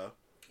America.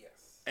 Yes.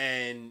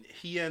 And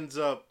he ends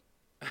up...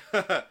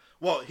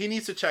 well, he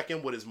needs to check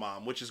in with his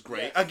mom, which is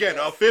great. Yes, again,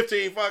 a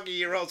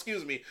 15-fucking-year-old,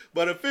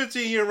 but a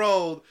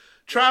 15-year-old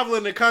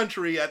traveling the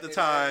country at the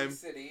time. Every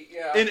city,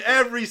 yeah. In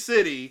every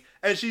city.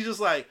 And she's just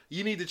like,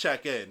 you need to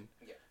check in.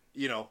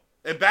 Yeah.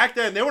 And back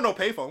then, there were no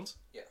payphones.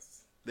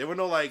 Yes. There were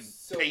no,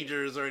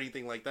 pagers or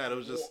anything like that. It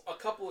was just... a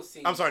couple of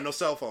scenes. I'm sorry, no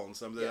cell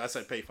phones. I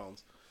said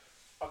payphones.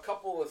 A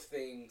couple of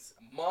things.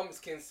 Mom's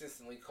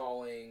consistently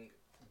calling,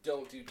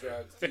 don't do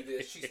drugs, do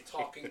this. She's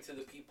talking to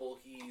the people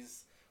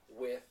he's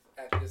with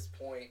at this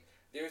point.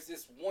 There's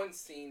this one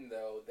scene,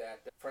 though,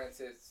 that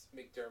Frances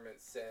McDermott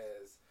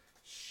says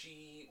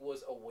she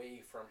was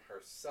away from her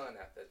son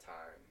at the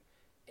time.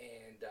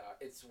 And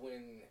it's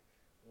when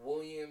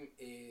William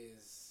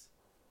is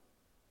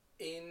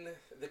in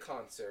the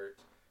concert.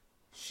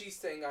 She's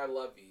saying, I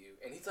love you.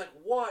 And he's like,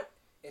 what?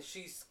 And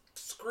she's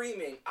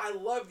screaming, I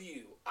love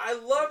you. I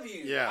love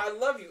you. Yeah. I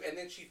love you. And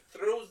then she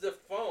throws the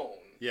phone.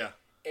 Yeah.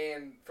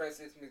 And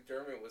Frances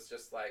McDermott was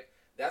just like,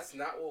 that's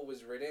not what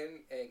was written.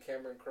 And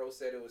Cameron Crowe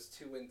said it was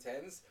too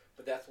intense.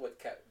 But that's what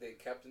they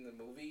kept in the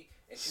movie.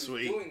 And she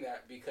was doing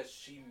that because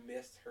she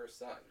missed her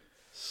son.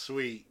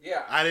 Sweet.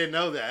 Yeah. I didn't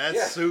know that.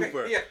 That's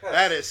super. Yeah.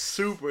 That is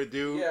super,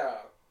 dude. Yeah.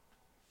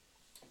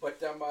 But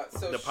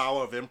so the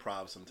power of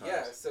improv sometimes.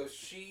 Yeah, so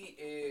she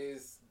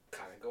is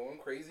kind of going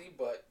crazy,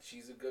 but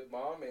she's a good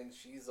mom, and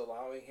she's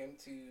allowing him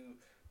to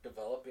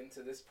develop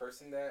into this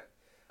person that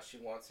she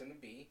wants him to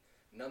be.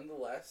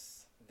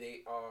 Nonetheless, they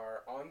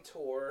are on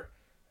tour,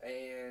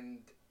 and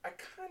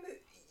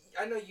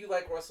I know you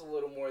like Russell a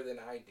little more than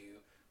I do,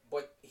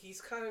 but he's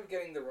kind of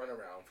getting the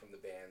runaround from the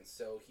band,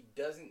 so he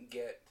doesn't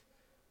get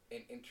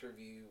an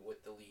interview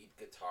with the lead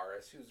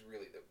guitarist, who's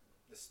really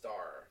the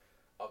star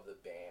of the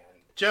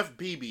band. Jeff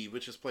Beebe,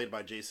 which is played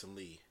by Jason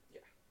Lee.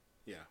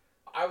 Yeah.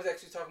 I was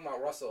actually talking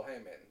about Russell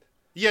Hammond.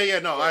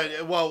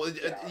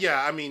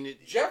 I mean...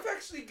 Jeff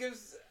actually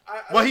gives...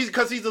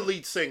 because he's the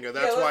lead singer.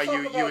 That's why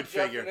you would Jeff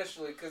figure.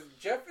 Initially, because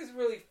Jeff is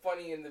really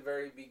funny in the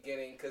very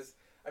beginning, because,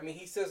 I mean,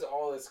 he says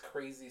all this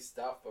crazy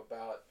stuff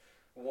about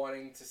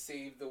wanting to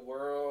save the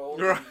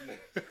world. Right.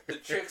 And the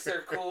chicks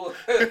are cool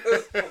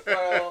as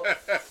well.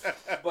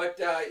 But,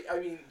 I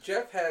mean,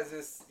 Jeff has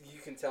this, you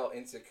can tell,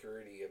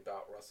 insecurity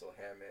about Russell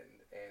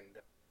Hammond.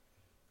 And,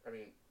 I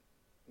mean,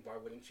 why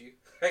wouldn't you?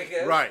 I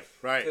guess. Right.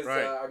 Because,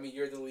 I mean,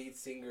 you're the lead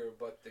singer,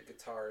 but the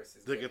guitarist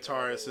is... The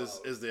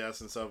guitarist is the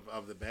essence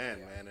of the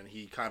band, man. And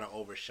he kind of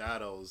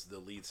overshadows the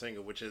lead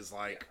singer, which is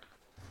like... Yeah.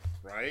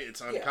 Right? It's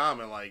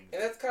uncommon, like...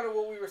 And that's kind of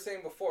what we were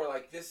saying before.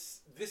 Like,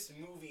 this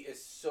movie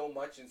is so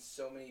much in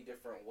so many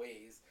different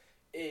ways.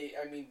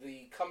 I mean,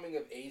 the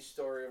coming-of-age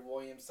story of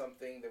William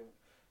something, the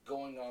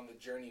going on the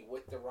journey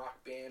with the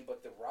rock band,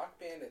 but the rock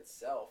band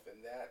itself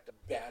and that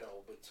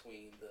battle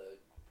between the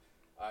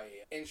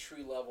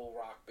entry-level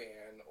rock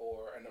band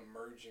or an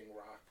emerging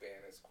rock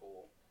band is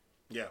cool.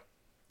 Yeah,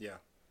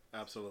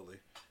 absolutely.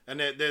 And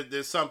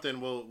there's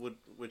something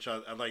which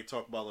I'd like to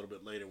talk about a little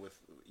bit later with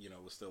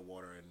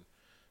Stillwater and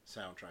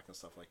soundtrack and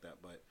stuff like that,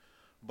 but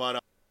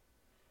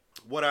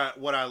what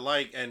I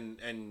like,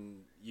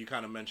 and you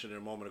kind of mentioned it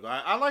a moment ago,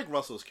 I like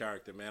Russell's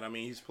character, man. I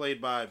mean, he's played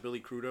by Billy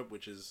Crudup,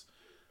 which is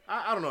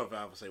I don't know if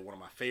I would say one of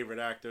my favorite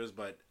actors,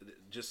 but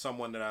just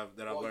someone that I've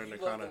learned to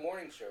kind of... the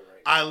morning show,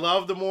 right? I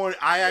love the morning...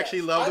 I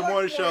actually love the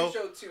morning show. I like the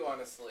morning show too,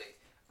 honestly.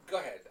 Go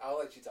ahead. I'll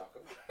let you talk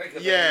about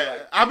it. Yeah.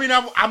 I mean,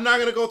 I'm not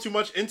going to go too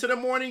much into the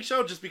morning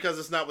show just because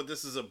it's not what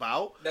this is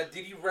about. Now,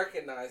 did you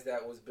recognize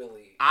that was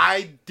Billy?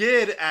 I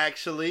did,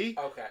 actually.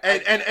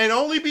 Okay. And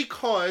only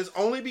because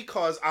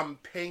I'm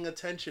paying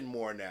attention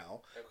more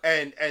now.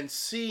 Okay. And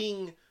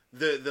seeing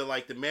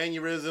the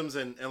mannerisms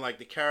and like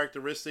the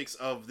characteristics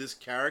of this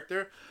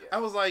character, I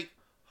was like,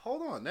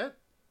 hold on,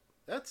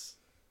 that's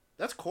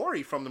that's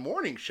Corey from the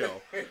morning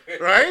show,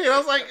 right? And I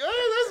was like,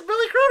 oh, that's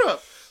Billy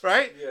Crudup,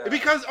 right?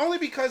 Yeah.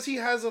 Because he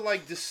has a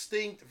like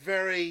distinct,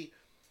 very,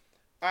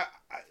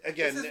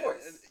 again, it's his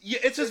voice. Yeah,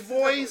 it's his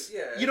voice,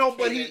 yeah, you know,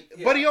 but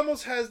yeah. he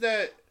almost has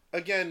that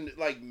again,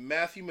 like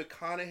Matthew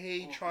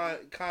McConaughey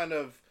kind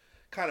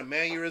of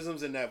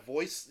mannerisms in that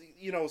voice,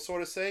 you know,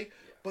 sort of say.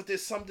 Yeah. But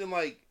there's something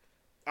like,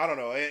 I don't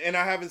know, and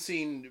I haven't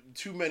seen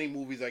too many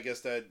movies, I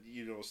guess, that,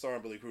 you know,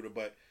 starring Billy Crudup,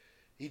 but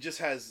he just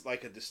has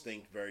like a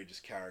distinct, very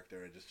just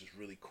character, and just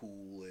really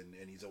cool,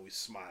 and he's always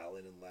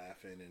smiling and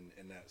laughing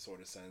and that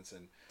sort of sense,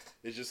 and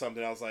it's just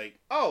something I was like,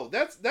 oh,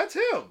 that's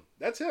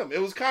him.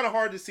 It was kind of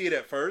hard to see it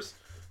at first,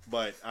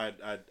 but I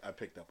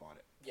picked up on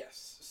it.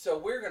 Yes. So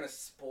we're gonna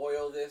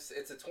spoil this.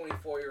 It's a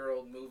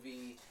 24-year-old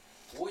movie.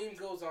 William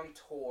goes on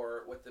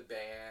tour with the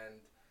band,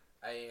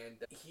 and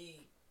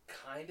he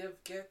kind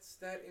of gets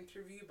that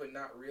interview, but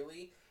not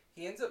really.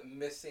 He ends up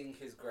missing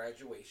his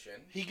graduation.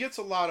 He gets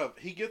a lot of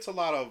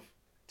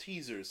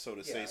teasers, so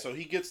to say. So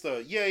he gets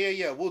the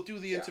we'll do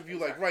the interview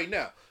like right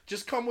now.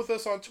 Just come with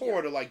us on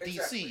tour to like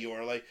DC,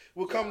 or like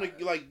we'll come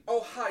to like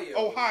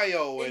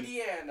Ohio and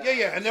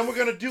Indiana. and then we're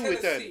gonna do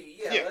Tennessee.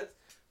 it then.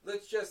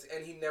 Let's just,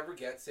 and he never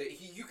gets it.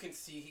 You can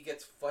see he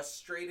gets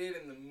frustrated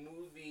in the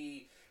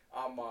movie.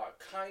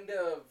 Kind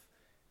of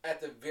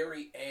at the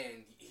very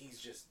end, he's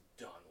just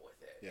done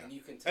with it. Yeah. And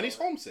you can tell, and he's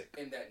homesick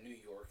in that New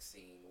York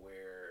scene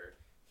where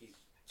he's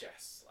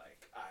just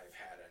like, I've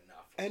had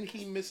enough. And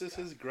he misses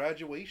his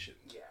graduation.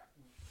 Yeah.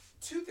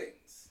 Two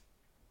things.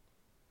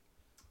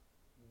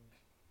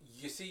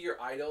 You see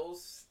your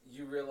idols,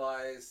 you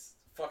realize,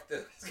 fuck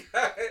this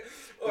guy.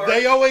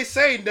 They always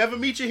say, never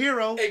meet your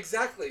hero.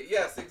 Exactly.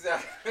 Yes,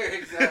 exactly.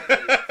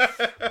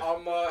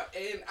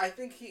 And I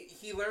think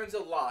he learns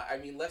a lot. I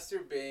mean, Lester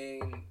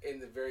Bing in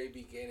the very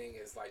beginning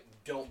is like,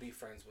 don't be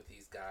friends with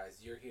these guys.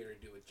 You're here to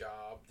do a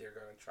job. They're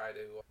going to try to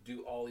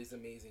do all these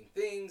amazing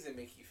things and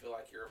make you feel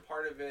like you're a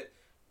part of it,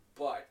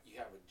 but you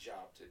have a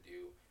job to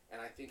do. And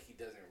I think he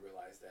doesn't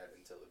realize that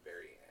until the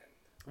very end.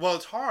 Well,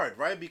 it's hard,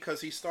 right?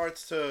 Because he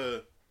starts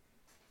to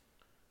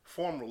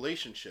form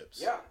relationships.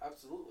 Yeah,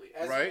 absolutely.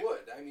 As he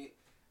would. I mean,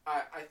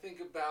 I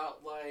think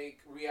about like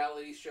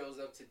reality shows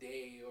of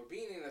today, or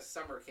being in a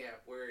summer camp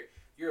where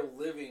you're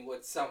living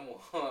with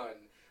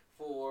someone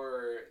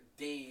for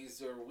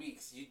days or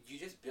weeks. You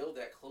just build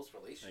that close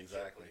relationship.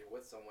 Exactly. When you're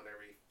with someone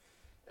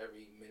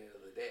every minute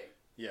of the day.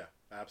 Yeah,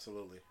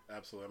 absolutely. I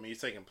mean,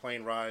 he's taking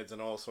plane rides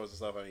and all sorts of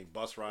stuff. I mean,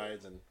 bus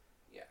rides and...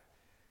 Yeah.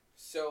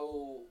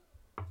 So,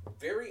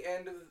 very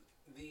end of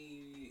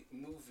the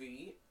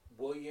movie,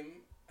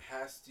 William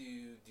has to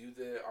do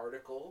the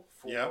article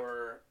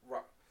for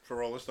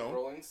Rolling Stone.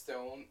 Rolling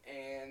Stone,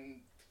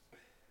 and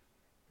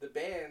the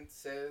band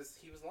says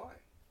he was lying.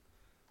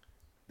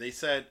 They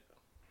said,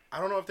 I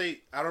don't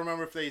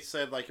remember if they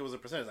said like it was a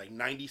percentage, like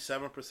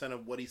 97%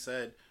 of what he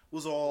said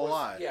was all a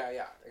lie. Yeah,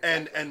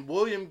 exactly. And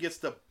William gets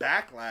the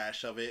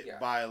backlash of it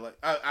by like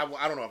I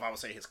don't know if I would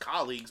say his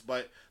colleagues,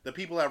 but the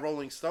people at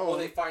Rolling Stone. Well,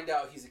 they find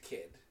out he's a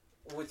kid.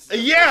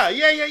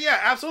 Yeah,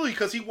 absolutely,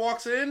 because he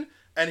walks in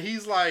and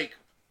he's like,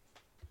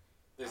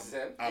 this is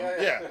him?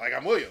 Like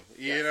I'm William.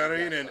 You know what I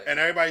mean? Exactly. And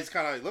everybody's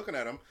kind of like looking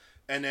at him,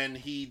 and then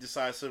he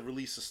decides to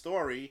release a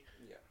story.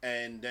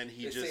 And then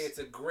they say it's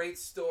a great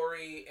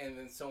story, and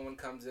then someone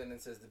comes in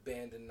and says the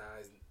band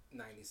denies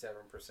 97%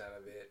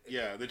 of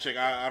it. The chick,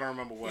 I don't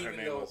remember what her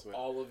name was. But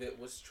all of it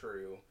was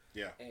true.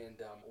 Yeah. And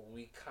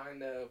we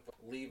kind of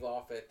leave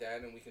off at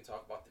that, and we can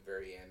talk about the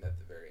very end at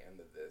the very end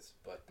of this.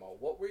 But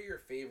what were your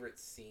favorite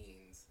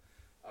scenes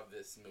of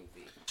this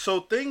movie? So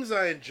things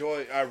I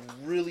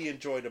really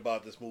enjoyed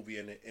about this movie,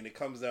 and it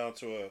comes down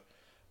to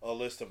a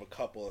list of a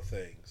couple of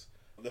things.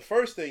 The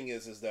first thing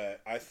is that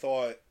I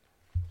thought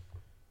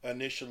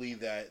initially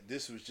that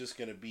this was just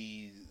going to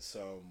be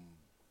some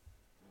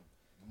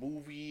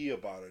movie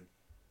about an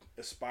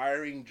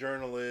aspiring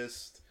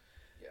journalist.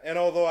 Yeah. And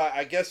although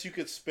I guess you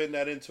could spin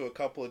that into a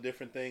couple of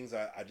different things,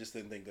 I just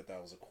didn't think that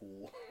was a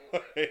cool...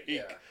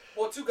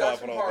 Well, two guys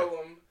from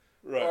Harlem,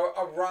 or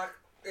a rock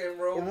and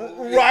roll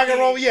movie. Rock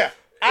and roll, yeah.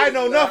 I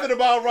know nothing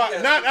about rock.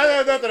 Not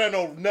that I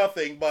know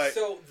nothing, but...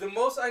 So, the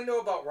most I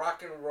know about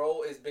rock and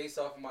roll is based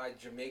off of my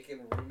Jamaican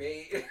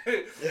roommate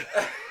who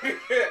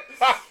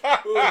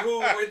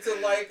went to,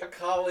 like, a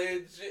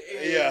college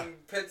in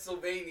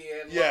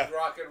Pennsylvania and loved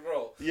rock and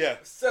roll. Yeah.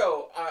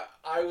 So,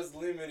 I was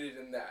limited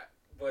in that.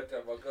 But,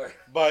 go ahead.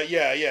 But,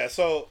 yeah.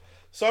 So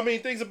I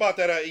mean, things about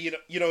that, you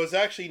know, it's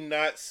actually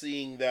not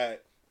seeing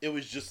that it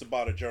was just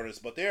about a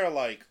journalist, but there are,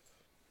 like,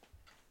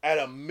 at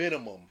a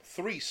minimum,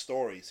 3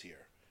 stories here.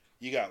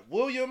 You got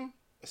William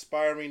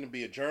aspiring to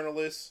be a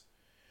journalist.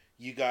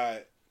 You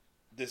got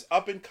this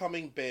up and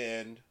coming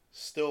band,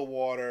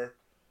 Stillwater,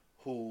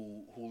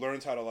 who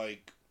learns how to,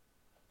 like,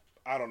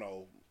 I don't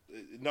know,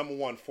 number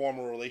one, form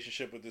a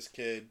relationship with this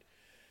kid.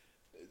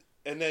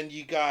 And then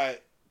you got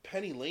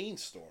Penny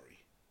Lane's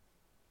story.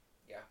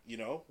 Yeah. You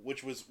know,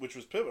 which was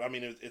pivotal. I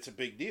mean, it's a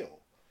big deal.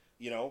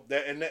 You know,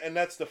 and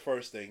that's the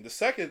first thing. The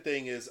second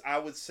thing is, I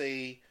would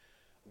say,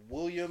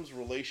 William's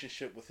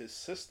relationship with his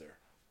sister.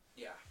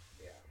 Yeah.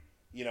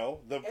 You know,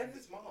 and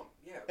his mom,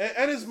 yeah,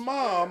 and his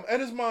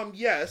mom,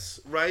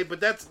 yes, right. But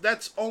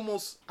that's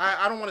almost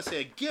I don't want to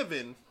say a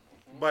given,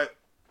 but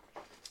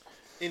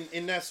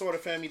in that sort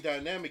of family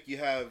dynamic, you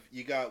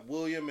got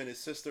William and his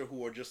sister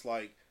who are just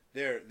like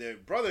they're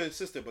brother and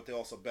sister, but they're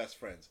also best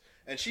friends,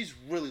 and she's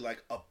really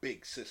like a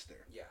big sister.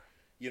 Yeah,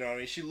 you know what I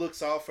mean. She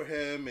looks out for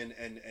him,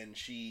 and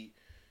she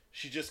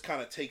just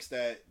kind of takes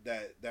that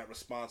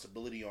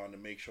responsibility on to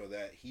make sure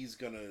that he's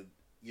gonna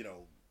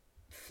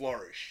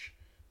flourish,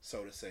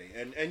 so to say.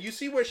 And you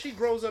see where she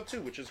grows up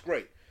too, which is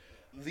great.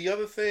 The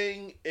other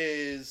thing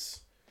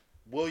is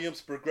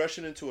William's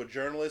progression into a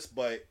journalist,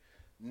 but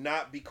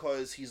not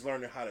because he's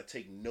learning how to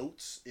take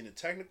notes in a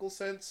technical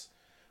sense,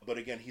 but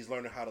again, he's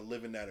learning how to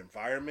live in that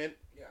environment.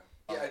 Yeah.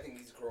 Yeah, I think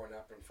he's growing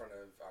up in front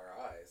of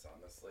our eyes,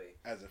 honestly.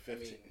 As a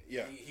 15, I mean,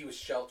 yeah. He was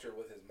sheltered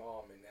with his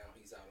mom, and now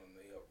he's out on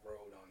the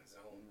road on his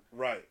own.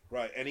 Right.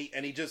 And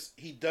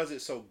he does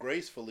it so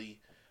gracefully,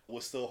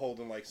 with still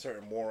holding like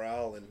certain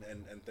morale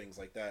and things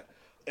like that.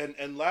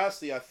 And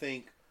lastly, I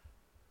think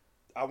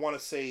I want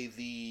to say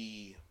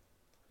the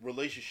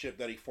relationship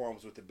that he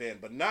forms with the band,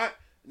 but not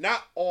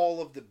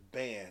all of the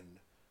band,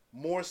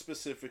 more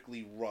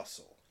specifically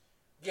Russell.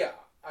 Yeah,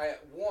 I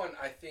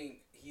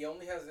think he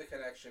only has the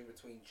connection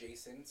between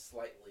Jason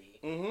slightly,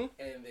 and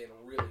then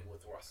really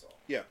with Russell.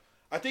 Yeah,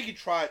 I think he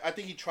tried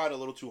a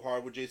little too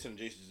hard with Jason, and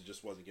Jason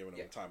just wasn't giving him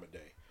the time of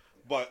day.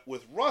 But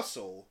with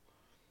Russell,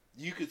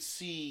 you could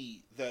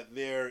see that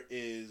there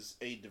is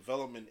a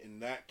development in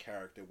that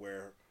character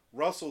where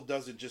Russell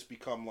doesn't just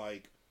become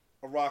like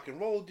a rock and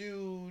roll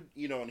dude,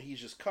 and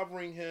he's just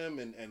covering him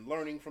and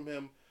learning from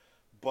him,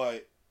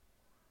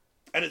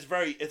 and it's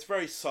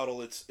very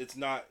subtle. It's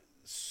not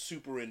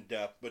super in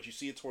depth, but you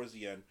see it towards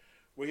the end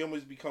where he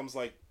almost becomes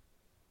like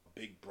a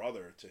big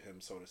brother to him,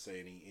 so to say,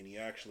 and he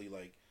actually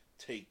like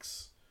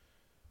takes,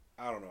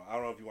 I don't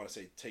know if you want to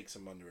say takes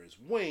him under his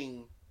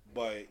wing,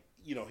 but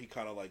he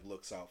kind of like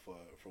looks out for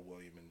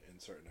William in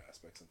certain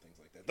aspects and things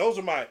like that. Those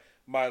are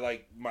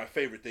my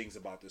favorite things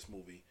about this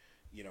movie,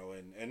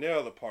 and there are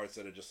other parts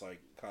that are just like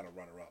kind of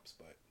runner-ups,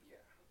 but yeah,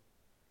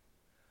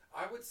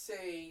 I would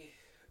say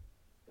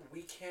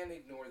we can't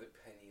ignore the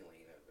Penny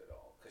Lane of it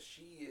all, because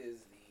she is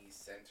the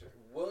center.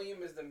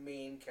 William is the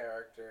main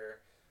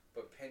character,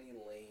 but Penny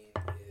Lane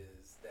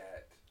is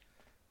that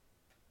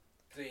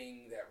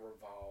thing that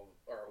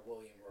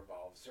William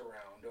revolves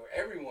around, or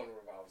everyone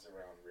revolves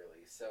around,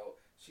 really. So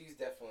she's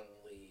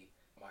definitely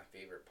my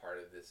favorite part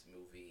of this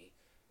movie.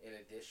 In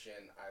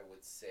addition, I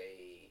would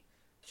say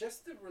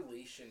just the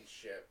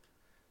relationship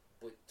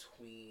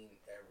between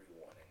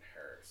everyone and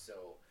her.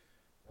 So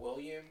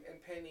William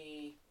and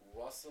Penny,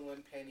 Russell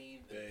and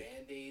Penny, the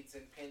Band-Aids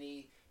and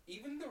Penny,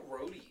 even the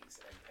roadies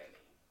and Penny.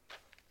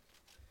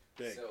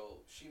 Big. So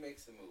she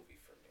makes the movie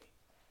for me.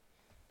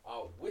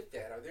 With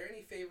that, are there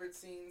any favorite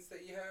scenes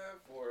that you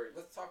have? Or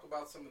let's talk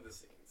about some of the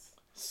scenes.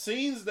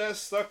 Scenes that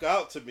stuck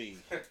out to me.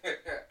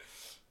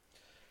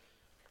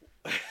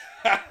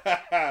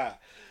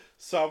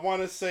 So I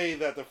want to say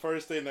that the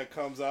first thing that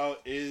comes out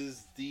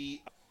is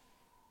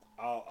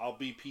I'll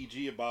be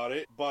PG about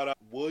it, but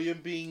William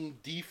being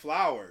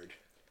deflowered.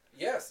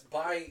 Yes,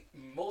 by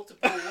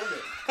multiple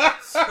women.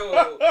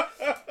 So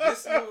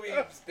this movie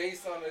is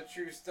based on a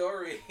true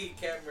story.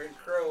 Cameron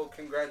Crowe,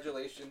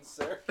 congratulations,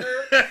 sir.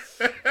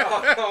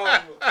 No.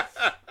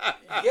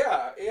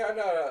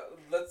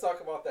 Let's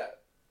talk about that.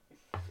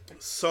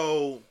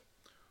 So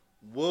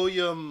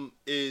William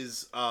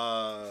is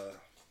I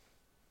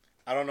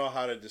don't know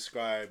how to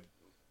describe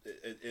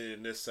it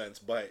in this sense,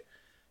 but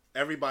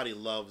everybody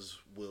loves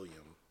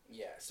William.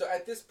 Yeah. So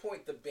at this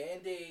point, the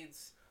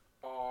Band-Aids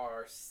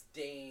are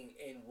staying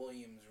in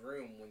William's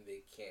room when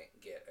they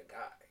can't get a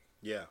guy.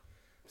 Yeah.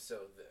 So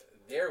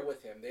they're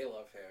with him. They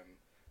love him.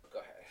 Go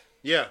ahead.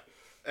 Yeah.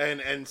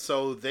 And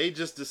so they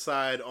just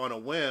decide on a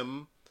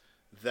whim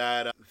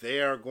that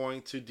they are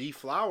going to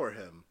deflower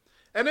him.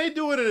 And they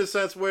do it in a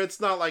sense where it's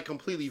not like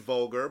completely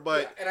vulgar,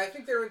 but... Yeah, and I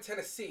think they're in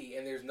Tennessee,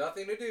 and there's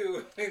nothing to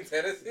do in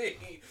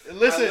Tennessee.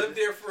 Listen, I lived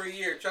there for a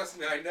year. Trust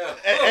me, I know.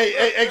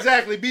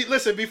 Exactly.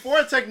 Listen,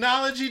 before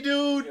technology,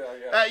 dude,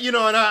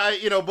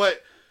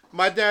 but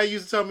my dad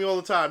used to tell me all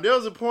the time, there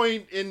was a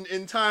point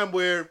in time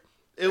where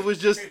it was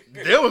just,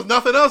 there was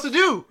nothing else to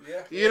do.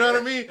 Yeah. You know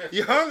what I mean?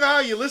 You hung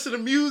out, you listened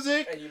to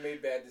music. And you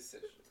made bad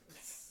decisions.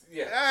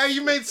 Yeah.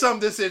 You made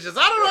some decisions.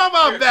 I don't know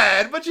about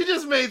bad, but you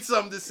just made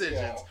some decisions.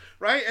 Yeah.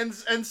 Right?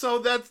 And so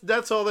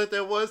that's all that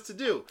there was to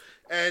do.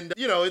 And,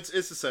 it's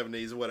the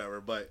 70s or whatever.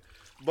 But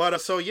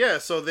so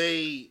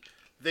they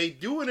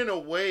do it in a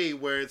way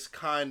where it's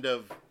kind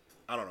of,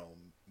 I don't know,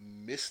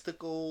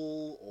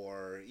 mystical,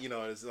 or,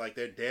 it's like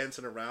they're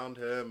dancing around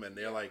him and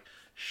they're like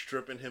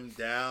stripping him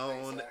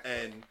down. Exactly.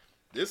 And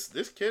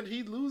this kid,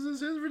 he loses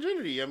his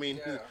virginity. I mean,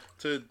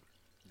 to,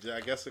 I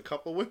guess, a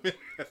couple women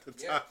at the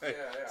time.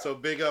 Yeah. So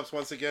big ups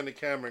once again to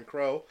Cameron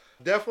Crowe.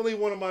 Definitely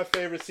one of my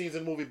favorite scenes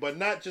in the movie, but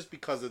not just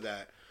because of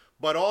that,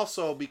 but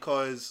also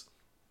because,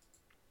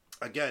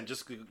 again,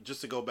 just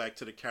to go back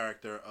to the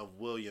character of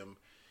William,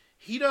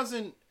 he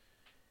doesn't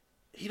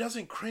he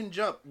doesn't cringe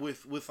up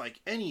with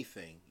like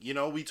anything. You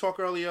know, we talked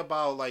earlier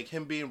about like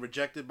him being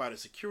rejected by the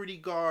security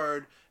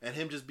guard and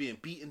him just being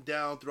beaten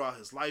down throughout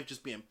his life,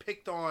 just being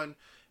picked on.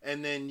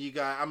 And then you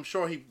got, I'm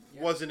sure he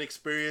wasn't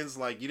experienced,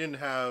 like you didn't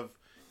have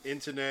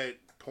internet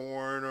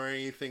porn or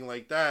anything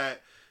like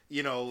that,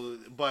 you know,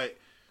 but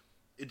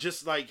it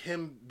just like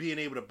him being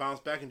able to bounce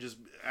back and just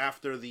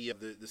after the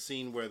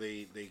scene where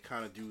they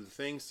kind of do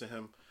things to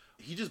him,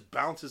 he just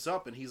bounces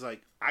up and he's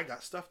like, I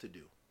got stuff to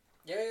do.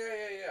 Yeah.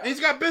 And he's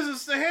got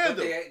business to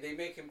handle. They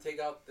make him take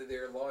out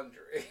their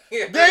laundry.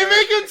 They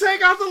make him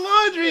take out the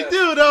laundry,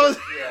 dude. That was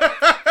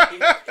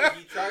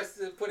he tries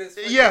to put his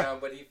foot down,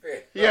 but he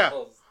fails. Yeah.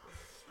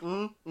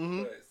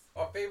 Mm-hmm.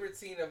 Our favorite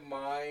scene of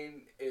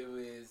mine, it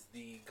was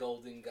the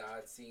Golden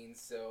God scene.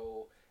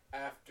 So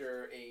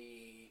after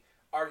a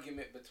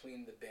argument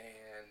between the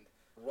band,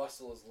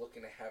 Russell is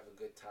looking to have a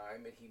good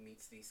time, and he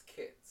meets these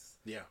kids.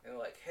 Yeah. And they're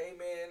like, hey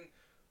man,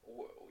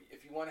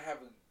 if you want to have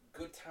a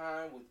good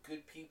time with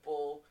good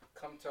people,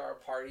 come to our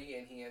party,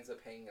 and he ends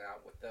up hanging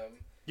out with them.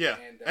 Yeah,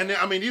 and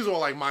I mean, these were all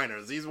like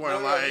minors. These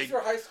weren't these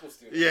were high school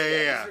students.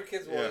 Yeah. These were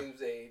kids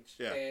William's age.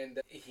 Yeah. And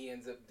he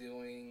ends up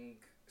doing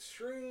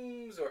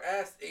shrooms or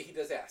acid. He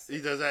does acid.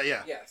 He does that,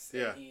 yeah. Yes.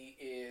 Yeah. And he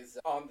is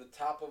on the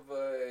top of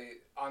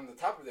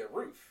their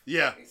roof.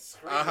 Yeah. He's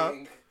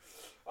screaming,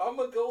 I'm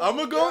a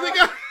golden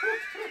guy.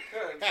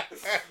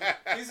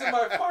 These are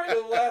my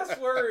final last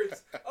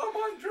words. I'm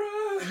on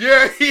drugs.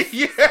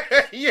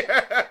 Yeah.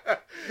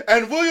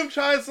 And William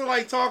tries to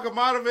like talk him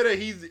out of it, and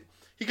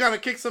he kind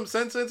of kicks some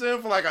sense into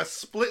him for like a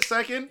split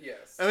second.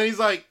 Yes. And then he's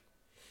like,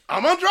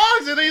 I'm on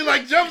drugs, and then he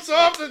like jumps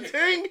off the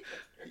thing.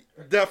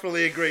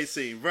 Definitely a great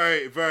scene.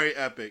 Very, very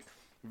epic.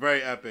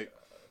 Very epic.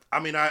 I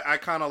mean, I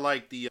kind of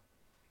like the.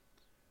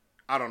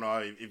 I don't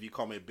know if you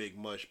call me a big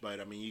mush,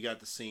 but I mean, you got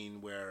the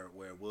scene where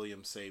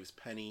William saves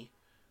Penny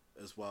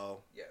as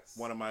well. Yes.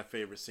 One of my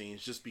favorite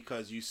scenes, just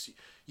because you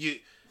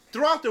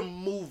throughout the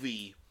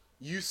movie,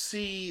 you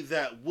see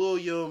that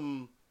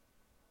William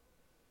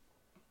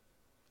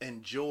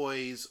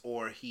enjoys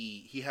or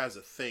he has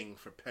a thing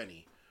for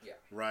Penny. Yeah.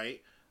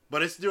 Right?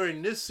 But it's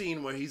during this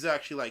scene where he's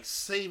actually like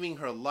saving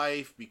her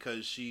life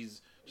because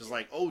she's just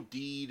like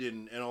OD'd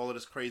and all of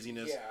this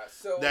craziness. Yeah,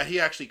 so that he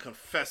actually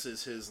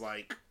confesses his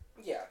like.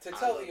 Yeah, to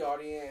tell the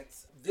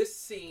audience, this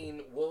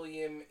scene,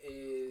 William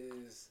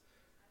is,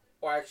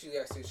 or actually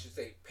I should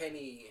say,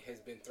 Penny has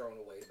been thrown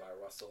away by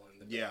Russell and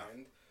the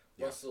band.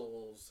 Yeah.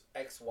 Russell's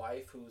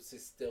ex-wife, who's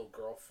his still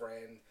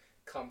girlfriend,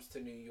 comes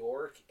to New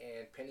York,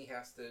 and Penny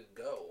has to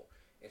go.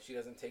 And she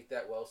doesn't take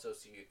that well, so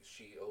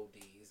she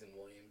ODs, and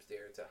William's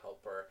there to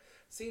help her.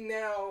 See,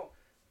 now,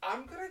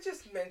 I'm going to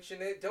just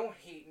mention it. Don't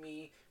hate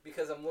me,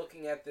 because I'm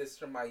looking at this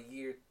from my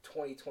year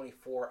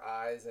 2024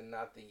 eyes and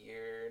not the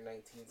year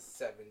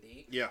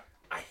 1970. Yeah.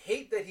 I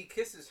hate that he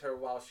kisses her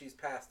while she's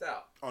passed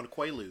out. On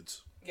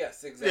Quaaludes.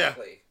 Yes,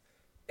 exactly.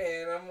 Yeah.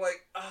 And I'm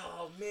like,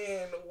 oh,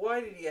 man,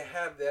 why did you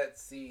have that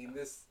scene?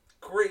 This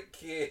great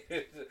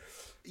kid.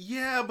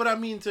 Yeah, but I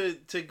mean, to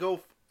go...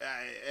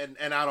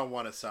 and I don't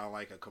want to sound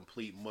like a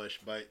complete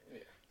mush, but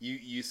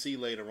you see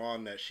later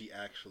on that she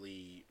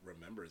actually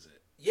remembers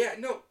it. Yeah,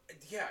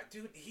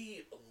 dude,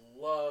 he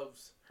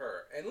loves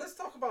her. And let's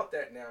talk about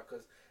that now,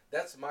 because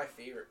that's my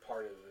favorite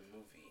part of the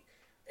movie.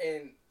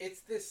 And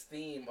it's this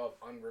theme of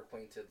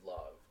unrequited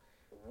love.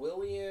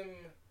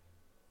 William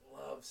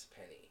loves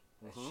Penny.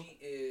 Mm-hmm. She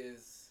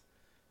is...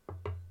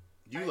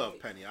 You love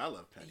Penny. I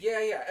love Penny.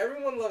 Yeah.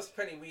 Everyone loves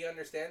Penny. We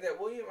understand that.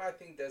 William, I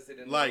think, does it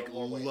in like a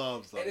more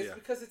loves way. And it's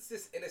because it's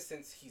this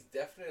innocence. He's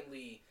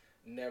definitely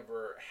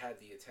never had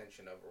the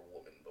attention of a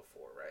woman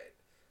before, right?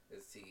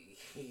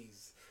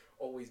 He's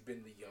always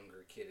been the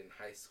younger kid in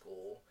high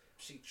school.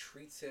 She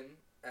treats him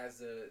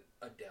as a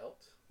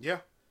adult. Yeah.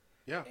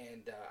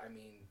 And I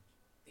mean,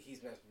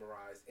 he's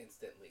mesmerized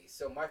instantly.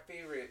 So my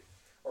favorite,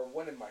 or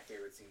one of my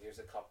favorite scenes, there's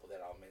a couple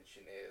that I'll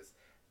mention, is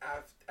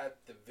at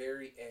the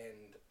very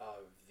end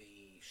of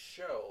the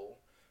show,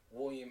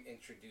 William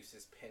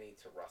introduces Penny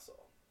to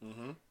Russell.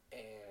 Mm-hmm.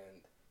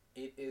 And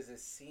it is a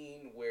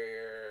scene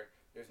where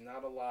there's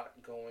not a lot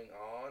going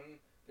on.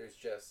 There's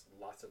just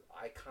lots of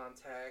eye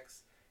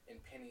contacts,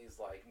 and Penny's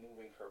like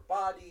moving her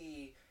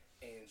body,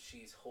 and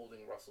she's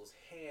holding Russell's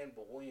hand,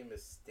 but William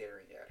is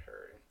staring at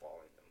her and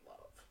falling in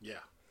love.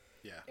 Yeah.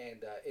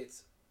 And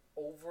it's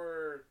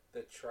over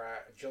the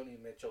track, Joni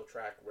Mitchell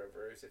track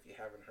Rivers. If you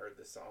haven't heard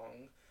the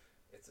song,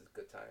 it's a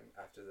good time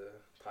after the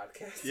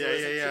podcast.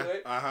 To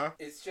it.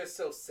 It's just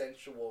so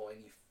sensual,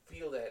 and you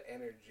feel that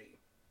energy.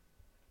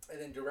 And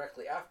then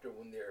directly after,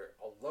 when they're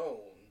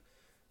alone,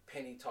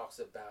 Penny talks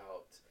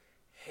about,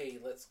 hey,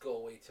 let's go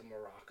away to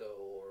Morocco,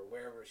 or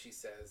wherever she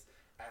says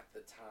at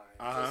the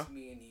time. Just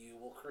me and you,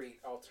 we'll create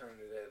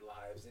alternative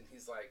lives. And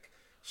he's like,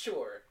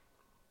 sure.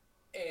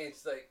 And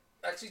it's like,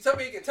 actually, tell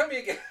me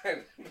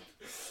again.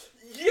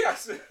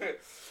 Yes.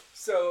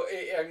 So,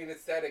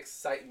 it's that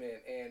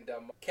excitement. And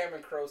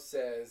Cameron Crowe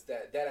says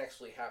that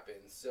actually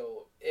happened.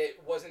 So,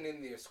 it wasn't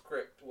in the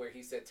script where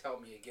he said, tell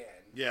me again.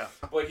 Yeah.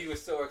 But he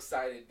was so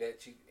excited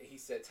that he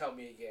said, tell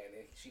me again.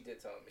 And she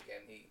did tell him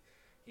again.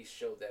 He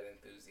showed that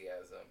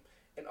enthusiasm.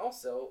 And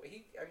also,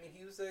 he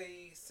was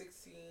a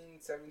 16,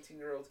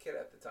 17-year-old kid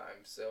at the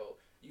time, so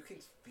you can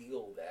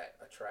feel that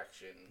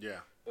attraction. Yeah.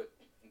 But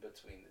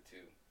between the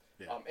two.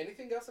 Yeah.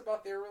 Anything else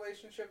about their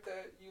relationship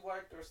that you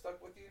liked or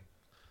stuck with you?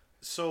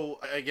 So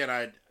again,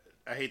 I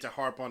hate to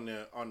harp on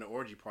the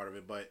orgy part of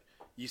it, but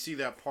you see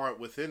that part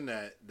within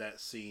that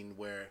scene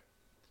where,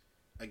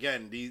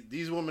 again,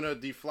 these women are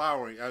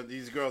deflowering,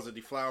 these girls are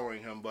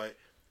deflowering him, but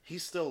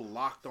he's still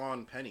locked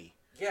on Penny.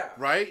 Yeah.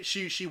 Right?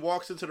 She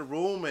walks into the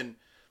room and,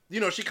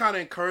 she kind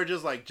of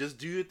encourages, like, just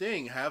do your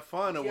thing, have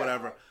fun or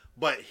whatever.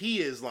 But he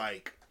is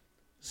like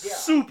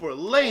super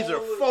laser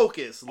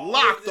focused,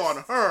 locked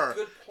on her,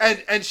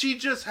 and she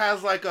just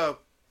has like a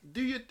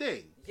do your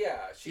thing. Yeah,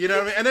 you know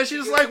what I mean? And then she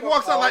just like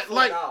walks out like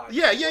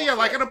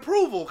like an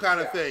approval kind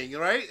of thing,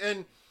 right?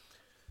 And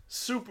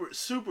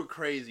super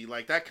crazy.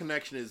 Like that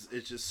connection is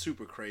just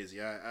super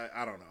crazy.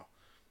 I don't know.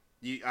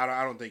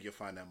 I don't think you'll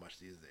find that much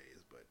these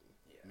days, but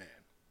man,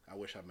 I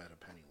wish I met a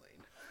Penny Lane.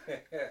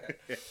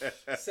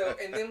 So,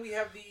 and then we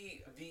have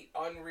the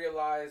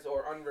unrealized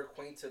or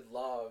unrequited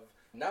love,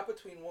 not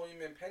between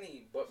William and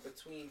Penny, but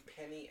between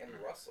Penny and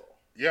Russell.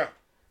 Yeah.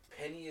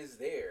 Penny is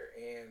there,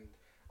 and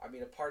I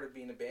mean, a part of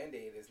being a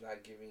Band-Aid is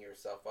not giving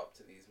yourself up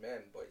to these men,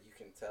 but you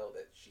can tell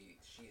that she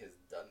has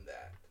done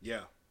that.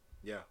 Yeah.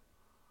 Yeah.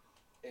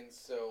 And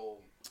so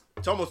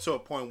it's almost to a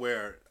point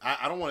where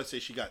I don't want to say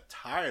she got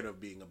tired of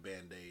being a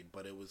Band-Aid,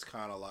 but it was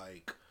kind of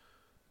like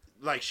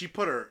she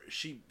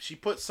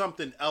put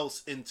something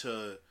else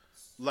into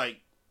like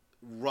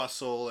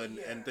Russell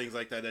and things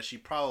like that she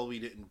probably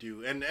didn't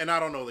do. And I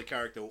don't know the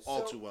character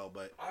all too well,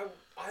 but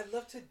I'd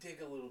love to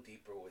dig a little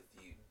deeper with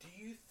you. Do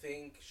you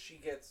think she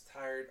gets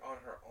tired on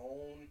her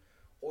own,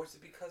 or is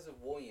it because of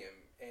William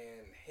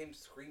and him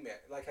screaming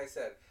at, like I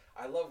said,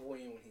 I love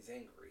William when he's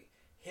angry.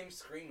 Him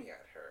screaming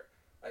at her.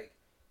 Like,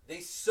 they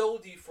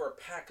sold you for a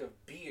pack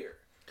of beer.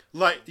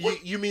 Like,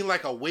 you mean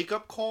like a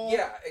wake-up call?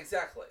 Yeah,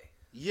 exactly.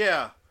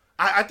 Yeah.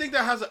 I think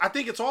I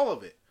think it's all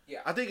of it. Yeah.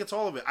 I think it's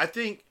all of it. I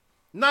think,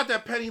 not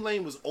that Penny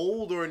Lane was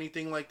old or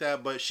anything like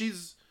that, but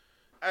she's,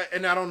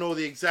 and I don't know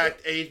the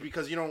exact age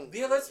because you don't.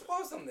 Yeah, let's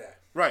pause on that.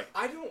 Right.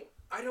 I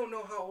don't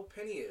know how old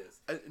Penny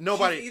is.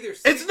 Nobody.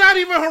 It's not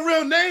even her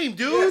real name,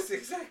 dude. Yes,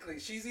 exactly.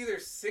 She's either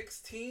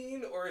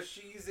 16 or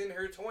she's in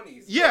her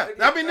 20s. Yeah,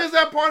 I mean, there's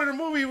that part of the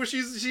movie where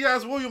she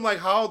asks William like,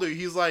 "How old are you?"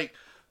 He's like,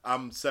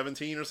 "I'm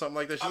 17" or something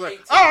like that. She's like,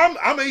 18. "Oh,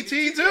 I'm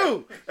 18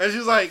 too," and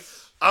she's like,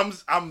 "I'm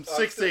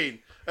 16,"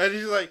 and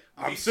he's like,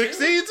 "I'm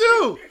 16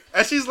 too,"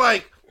 and she's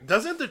like,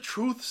 "Doesn't the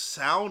truth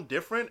sound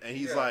different?" And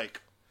he's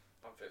like,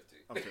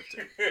 "I'm 50."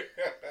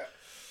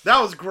 That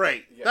was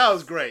great. Yes. That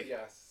was great.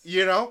 Yes.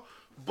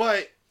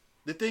 But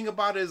the thing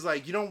about it is,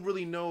 like, you don't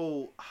really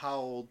know how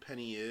old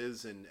Penny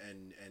is, and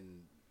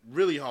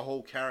really her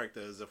whole character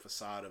is a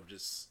facade of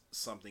just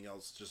something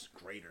else, just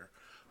greater.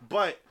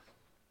 But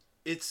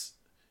it's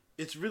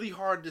really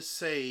hard to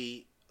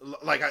say.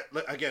 Like,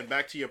 again,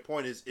 back to your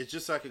point, it's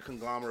just like a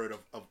conglomerate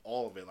of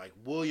all of it. Like,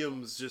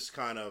 Williams just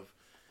kind of,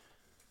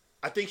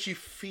 I think she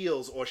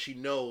feels or she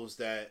knows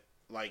that,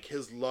 like,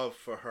 his love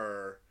for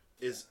her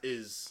is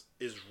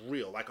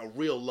real, like a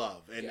real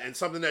love, and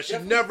something that she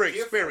never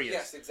experienced.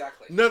 Yes,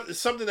 exactly.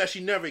 Something that she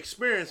never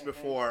experienced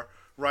before,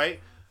 right?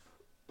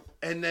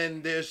 And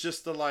then there's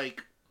just the,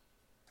 like,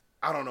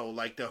 I don't know,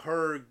 like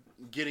her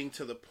getting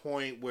to the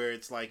point where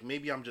it's like,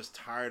 maybe I'm just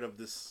tired of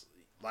this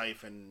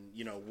life, and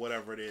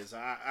whatever it is,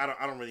 I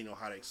don't really know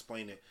how to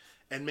explain it,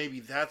 and maybe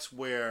that's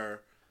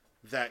where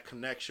that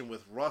connection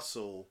with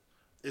Russell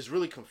is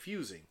really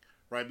confusing.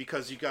 Right,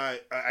 because you got,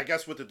 I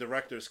guess with the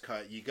director's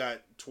cut, you got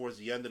towards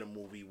the end of the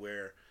movie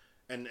where,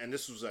 and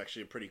this was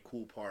actually a pretty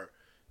cool part,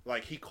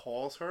 like he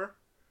calls her.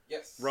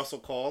 Yes. Russell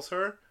calls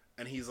her,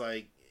 and he's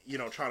like,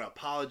 trying to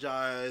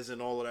apologize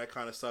and all of that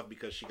kind of stuff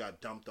because she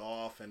got dumped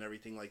off and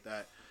everything like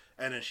that.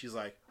 And then she's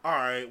like, all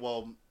right,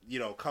 well,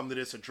 come to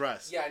this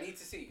address. Yeah, I need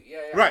to see you.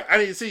 Yeah. Right, I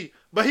need to see you.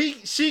 But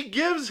she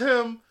gives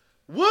him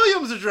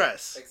William's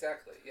address.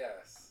 Exactly,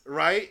 yes.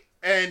 Right?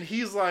 And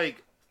he's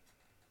like,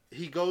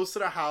 he goes to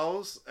the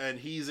house and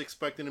he's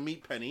expecting to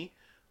meet Penny,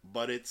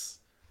 but it's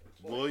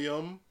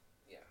William,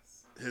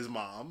 his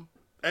mom,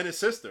 and his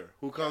sister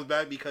who comes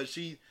back because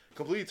she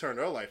completely turned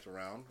her life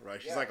around.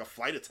 Right, she's like a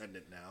flight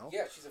attendant now.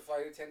 Yeah, she's a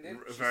flight attendant.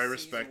 Very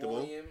respectable.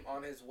 William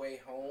on his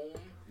way home.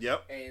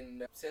 Yep.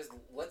 And says,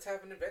 "Let's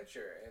have an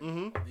adventure."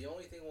 And the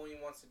only thing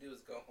William wants to do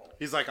is go home.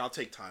 He's like, "I'll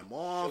take time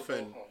off," She'll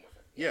and go home with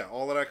him. Yeah,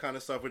 all of that kind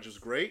of stuff, which is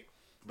great.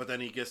 But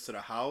then he gets to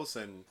the house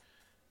and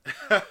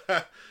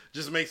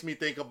just makes me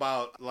think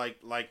about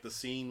like the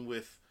scene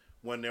with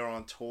when they're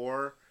on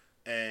tour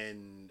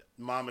and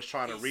mom is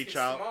trying to reach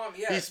out. Mom,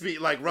 yes.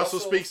 Russell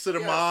speaks to the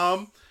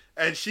mom,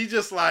 and she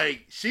just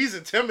like, she's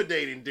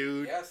intimidating,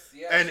 dude. Yes.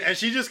 And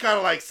she just kind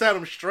of like set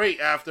him straight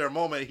after a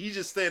moment. He's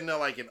just standing there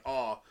like in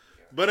awe.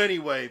 Yeah. But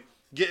anyway,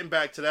 getting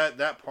back to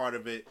that part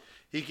of it,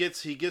 he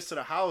gets to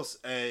the house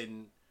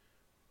and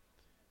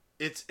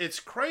it's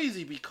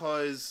crazy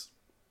because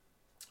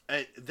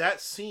that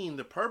scene,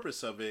 the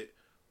purpose of it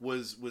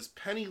was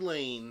Penny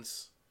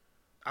Lane's,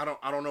 I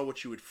don't know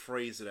what you would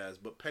phrase it as,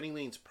 but Penny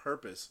Lane's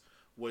purpose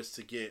was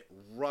to get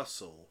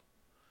Russell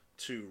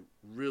to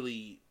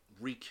really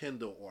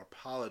rekindle or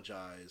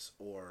apologize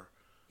or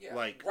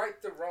like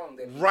right the wrong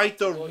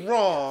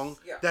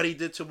that he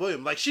did to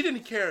William. Like, she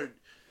didn't care,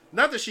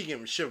 not that she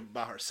gave a shit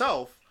about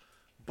herself,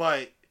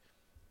 but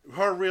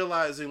her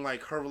realizing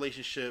like her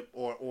relationship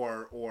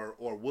or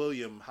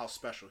William, how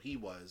special he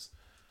was,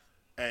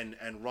 and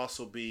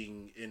Russell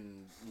being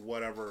in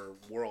whatever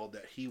world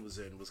that he was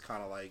in, was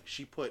kind of like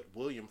she put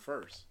William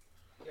first.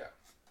 Yeah.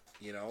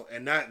 You know,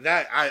 and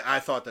that I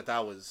thought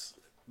that was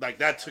like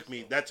that took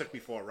me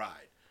for a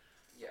ride.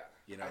 Yeah.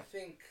 You know, I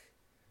think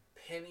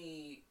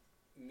Penny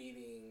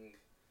meeting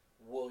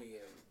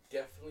William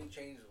definitely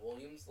changed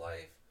William's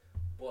life,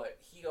 but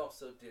he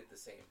also did the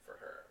same for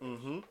her.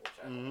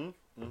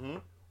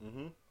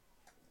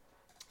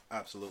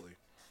 Absolutely.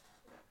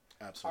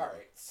 All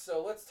right,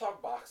 so let's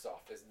talk box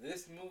office.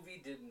 This movie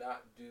did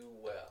not do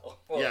well.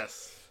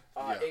 Yes.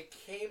 It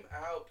came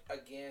out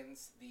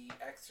against The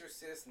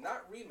Exorcist,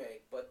 not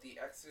remake, but The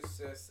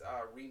Exorcist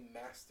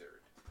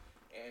remastered.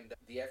 And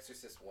The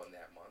Exorcist won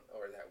that month,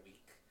 or that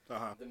week.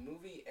 Uh-huh. The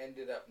movie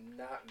ended up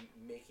not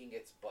making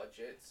its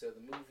budget, so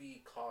the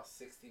movie cost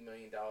 $60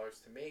 million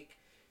to make,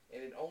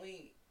 and it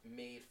only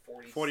made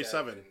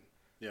 47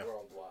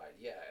 worldwide.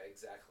 Yeah,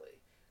 exactly.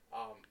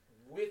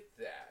 With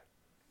that,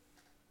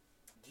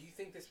 do you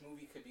think this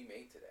movie could be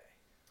made today?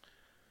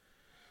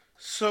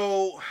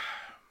 So,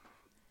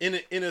 in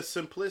a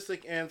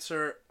simplistic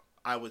answer,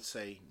 I would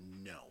say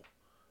no.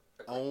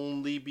 Okay.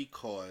 Only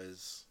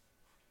because,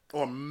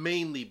 or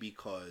mainly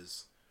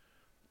because,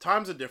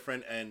 times are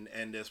different,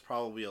 and there's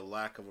probably a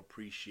lack of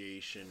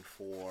appreciation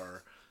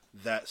for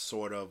that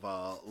sort of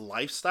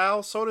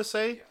lifestyle, so to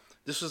say. Yeah.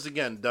 This was,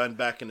 again, done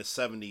back in the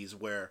 70s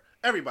where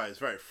everybody's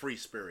very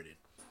free-spirited.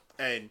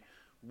 And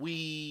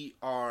we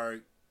are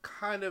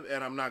kind of,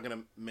 and I'm not going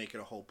to make it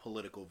a whole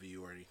political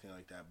view or anything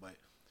like that, but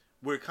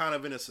we're kind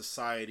of in a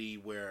society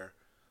where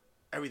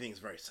everything's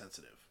very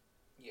sensitive.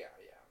 Yeah.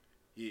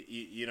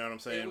 You know what I'm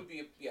saying? It would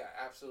be,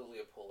 absolutely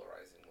a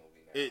polarizing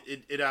movie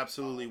now. It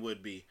absolutely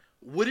would be.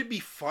 Would it be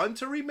fun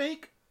to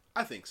remake?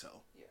 I think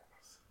so.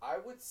 Yes. I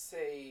would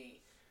say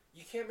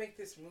you can't make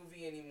this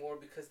movie anymore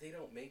because they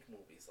don't make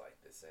movies like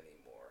this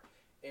anymore.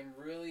 And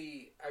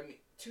really, I mean,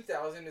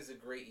 2000 is a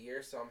great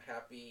year, so I'm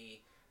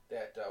happy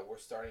that we're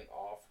starting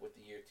off with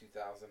the year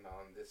 2000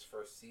 on this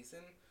first season.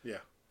 Yeah.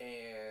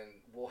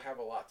 And we'll have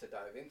a lot to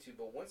dive into.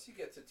 But once you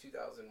get to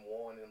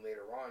 2001 and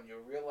later on,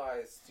 you'll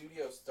realize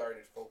studios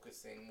started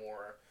focusing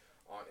more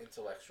on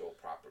intellectual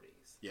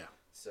properties. Yeah.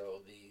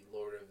 So the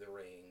Lord of the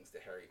Rings, the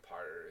Harry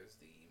Potters,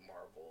 the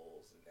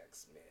Marvels, and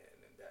X-Men,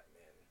 and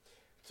Batman.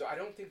 So I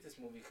don't think this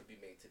movie could be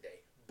made today.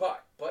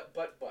 But.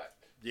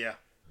 Yeah.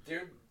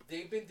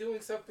 They've been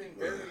doing something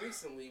very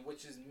recently,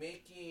 which is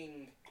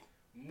making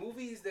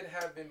movies that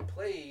have been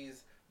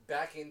plays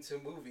back into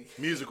movies.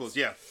 Musicals,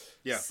 yeah.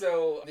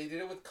 So they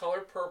did it with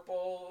Color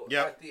Purple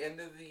at the end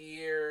of the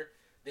year.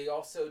 They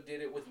also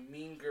did it with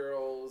Mean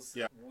Girls.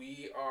 Yeah.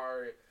 We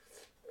are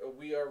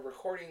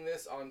recording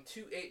this on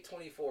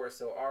 2/8/24,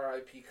 so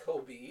R.I.P.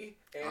 Kobe.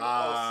 And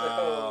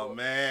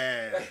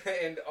man.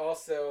 And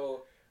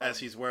also, as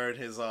he's wearing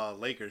his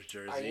Lakers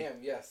jersey. I am,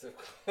 yes, of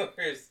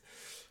course.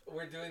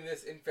 We're doing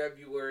this in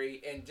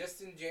February, and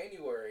just in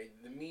January,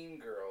 the Mean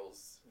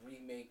Girls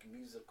remake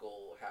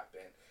musical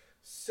happened.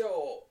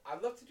 So,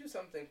 I'd love to do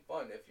something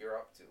fun if you're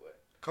up to it.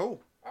 Cool.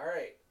 All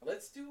right,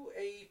 let's do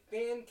a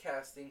fan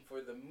casting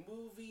for the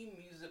movie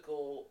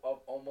musical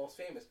of Almost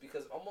Famous,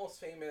 because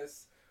Almost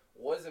Famous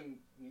was a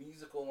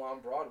musical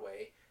on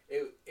Broadway.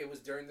 It was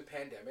during the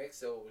pandemic,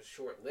 so it was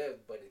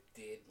short-lived, but it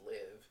did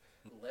live.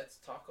 Let's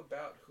talk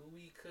about who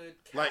we could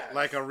cast.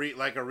 Like a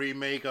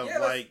remake of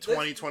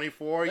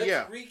 2024.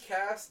 Let's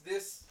recast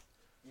this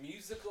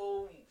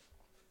musical,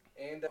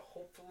 and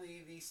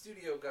hopefully the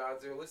studio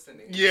gods are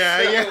listening.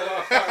 Yeah.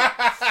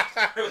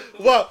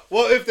 Well,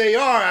 if they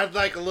are, I'd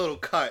like a little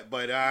cut,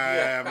 but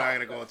I'm not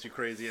gonna go too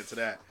crazy into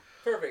that.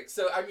 Perfect.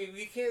 So I mean,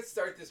 we can't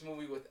start this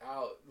movie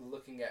without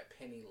looking at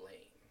Penny Lane.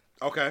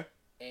 Okay.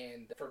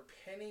 And for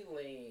Penny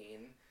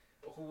Lane,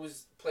 who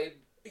was played.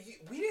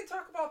 We didn't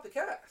talk about the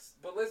cast,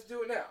 but let's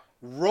do it now.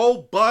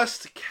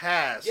 Robust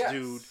cast,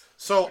 dude.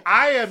 So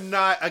I am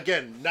not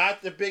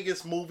the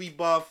biggest movie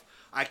buff.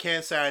 I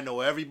can't say I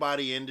know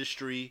everybody in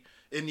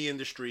the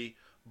industry,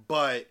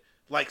 but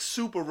like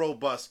super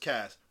robust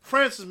cast.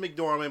 Frances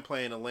McDormand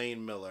playing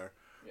Elaine Miller,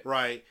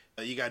 right?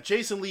 You got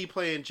Jason Lee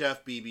playing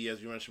Jeff Beebe,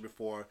 as you mentioned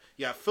before.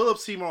 You got Philip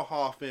Seymour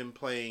Hoffman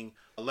playing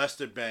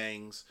Lester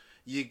Bangs.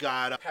 You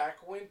got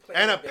Paquin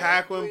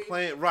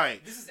playing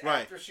right. This is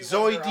right.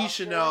 Zoe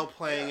Deschanel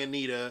playing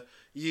Anita.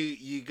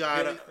 You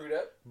got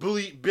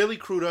Billy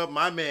Crudup,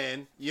 my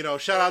man. You know,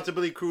 shout out to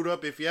Billy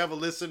Crudup if you ever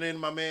listening,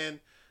 my man.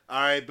 All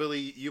right,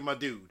 Billy, you my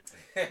dude.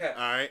 All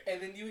right.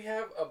 And then you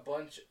have a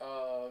bunch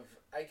of,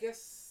 I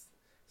guess,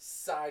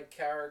 side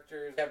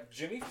characters. We have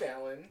Jimmy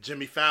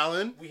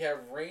Fallon. We have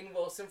Rainn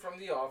Wilson from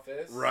The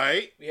Office.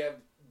 Right. We have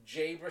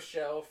Jay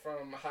Baruchel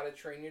from How to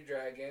Train Your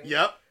Dragon.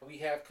 Yep. We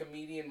have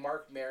comedian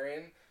Mark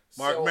Maron.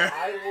 I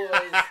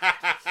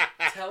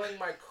was telling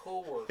my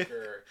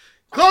coworker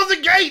Close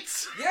the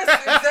gates! Yes,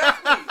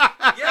 exactly.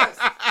 Yes.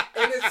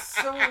 And it's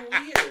so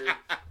weird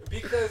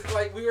because,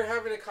 like, we were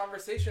having a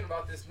conversation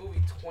about this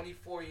movie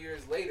 24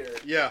 years later.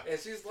 Yeah. And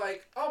she's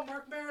like, oh,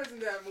 Mark Maron's in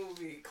that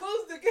movie.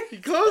 Close the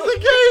gates. Close the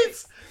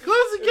gates!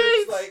 Close the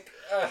gates!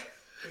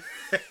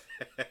 It's like,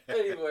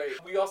 anyway,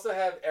 we also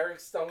have Eric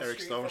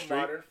Stonestreet from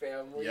Modern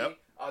Family. Yep.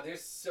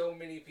 There's so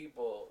many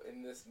people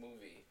in this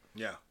movie.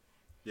 Yeah.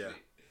 Yeah.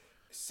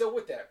 So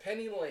with that,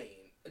 Penny Lane.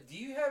 Do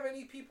you have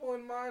any people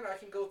in mind? I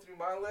can go through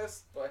my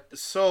list, but...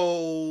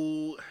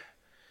 So,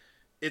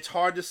 it's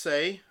hard to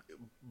say,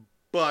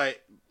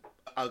 but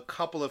a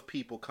couple of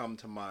people come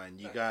to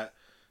mind. You got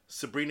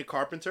Sabrina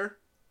Carpenter.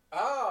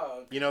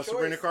 Oh, you know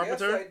Sabrina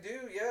Carpenter? Yes, I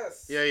do,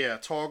 yes. Yeah.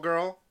 Tall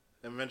Girl,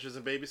 Adventures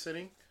in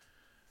Babysitting.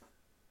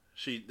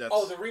 That's...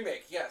 Oh, the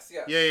remake, yes.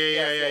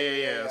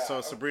 Yeah.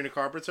 So, Sabrina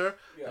Carpenter.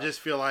 Yeah. I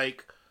just feel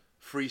like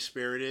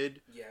free-spirited,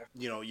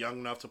 yeah, young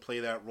enough to play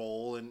that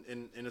role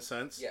in a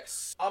sense.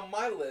 Yes. On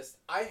my list,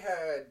 I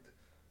had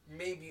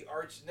maybe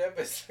arch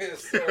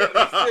nemesis, or at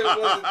least it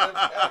wasn't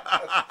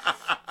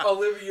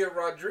Olivia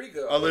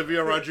Rodrigo.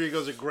 Olivia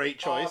Rodrigo's a great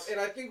choice. And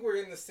I think we're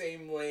in the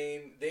same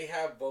lane. They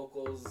have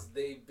vocals.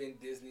 They've been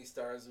Disney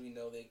stars. We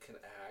know they can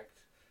act.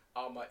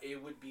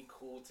 It would be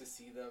cool to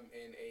see them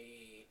in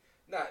a...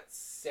 not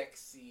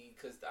sexy,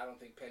 because I don't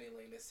think Penny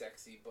Lane is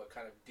sexy, but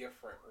kind of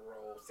different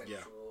role,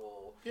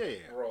 sensual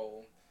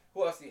role.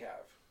 Who else do you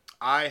have?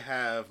 I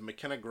have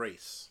McKenna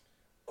Grace.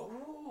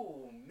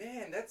 Oh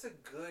man, that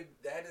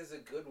is a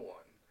good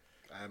one.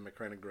 I have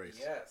McKenna Grace.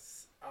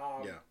 Yes.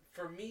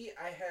 For me,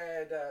 I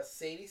had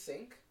Sadie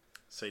Sink.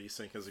 Sadie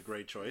Sink is a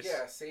great choice.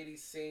 Yeah, Sadie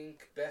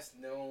Sink, best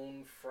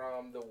known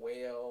from The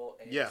Whale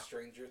and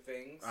Stranger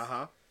Things.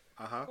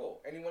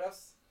 Cool. Anyone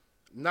else?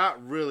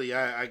 Not really.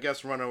 I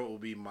guess runner will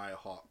be Maya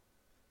Hawke.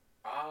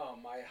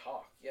 Maya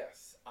Hawke,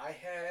 yes. I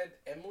had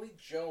Emily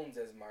Jones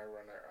as my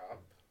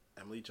runner-up.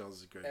 Emily Jones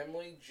is great.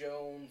 Emily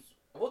Jones,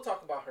 we'll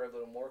talk about her a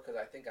little more because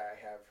I think I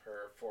have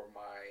her for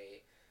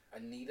my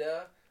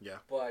Anita. Yeah.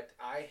 But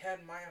I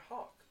had Maya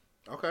Hawke.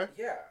 Okay.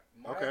 Yeah.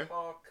 Maya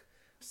Hawke,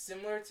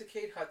 similar to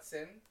Kate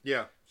Hudson.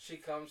 Yeah. She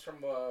comes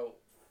from a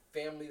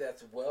family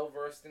that's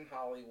well-versed in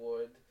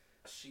Hollywood.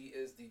 She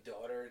is the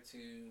daughter to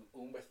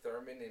Uma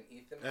Thurman and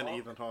Ethan Hawke. And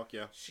Ethan Hawke,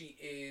 yeah. She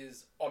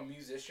is a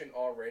musician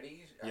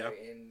already. Yep.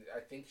 And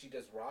I think she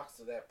does rock,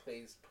 so that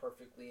plays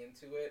perfectly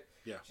into it.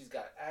 Yeah. She's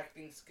got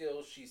acting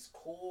skills. She's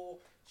cool.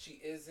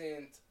 She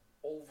isn't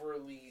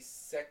overly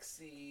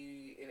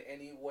sexy in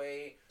any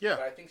way. Yeah.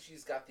 But I think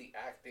she's got the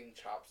acting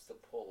chops to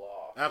pull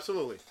off.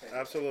 Absolutely.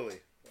 Absolutely.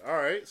 All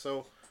right,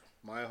 so...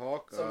 Maya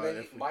Hawke.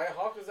 So Maya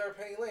Hawke is our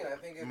Penny Lane. I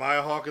think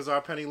Maya Hawke is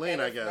our Penny Lane,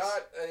 I guess.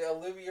 Not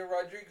Olivia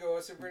Rodrigo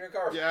or Sabrina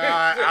Carpenter.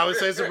 Yeah, I would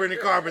say Sabrina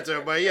Carpenter,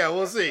 but yeah,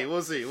 we'll see.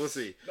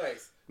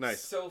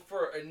 Nice. So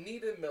for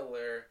Anita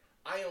Miller,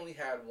 I only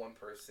had one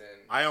person.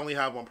 I only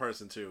have one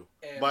person too,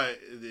 but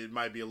it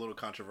might be a little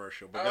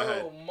controversial. But go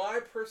ahead.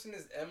 My person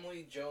is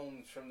Emily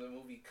Jones from the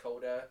movie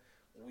Coda.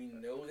 We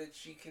know that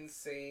she can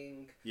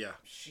sing. Yeah.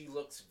 She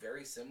looks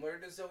very similar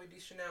to Zooey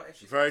Deschanel, and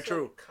she's very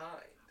true.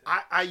 Kind.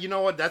 I you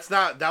know what?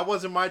 That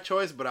wasn't my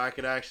choice, but I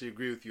could actually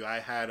agree with you. I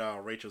had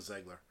Rachel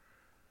Zegler.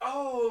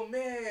 Oh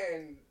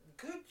man,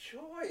 good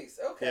choice.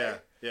 Okay.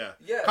 Yeah.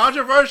 Yes.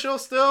 Controversial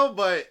still,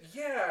 but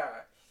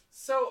yeah.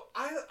 So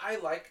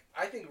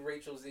I think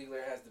Rachel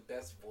Zegler has the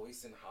best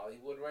voice in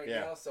Hollywood right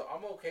now, so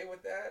I'm okay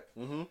with that.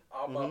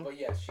 But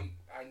yeah,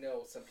 I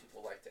know some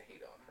people like to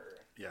hate on her.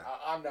 Yeah.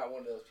 I'm not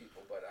one of those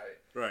people, but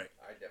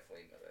I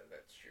definitely know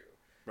that's true.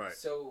 Right.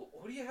 So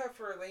who do you have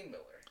for Elaine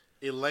Miller?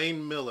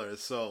 Elaine Miller.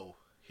 So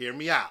hear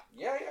me out.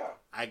 Yeah.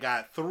 I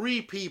got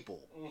 3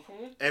 people,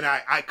 and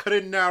I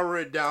couldn't narrow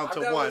it down to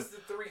one.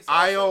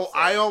 I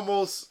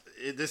almost.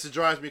 This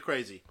drives me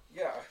crazy.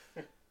 Yeah.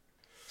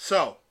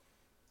 So,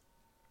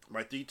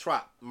 my 3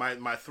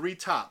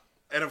 top,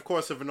 and of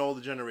course of an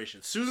older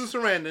generation: Susan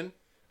Sarandon.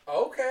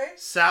 Okay.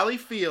 Sally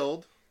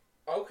Field.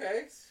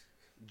 Okay.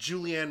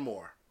 Julianne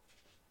Moore.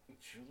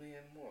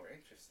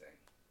 Interesting.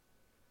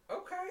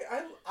 Okay,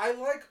 I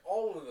like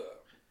all of them.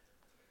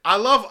 I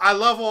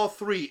love all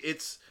 3.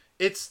 It's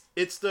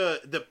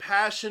the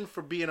passion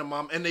for being a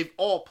mom, and they've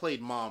all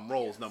played mom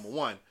roles. Yes. Number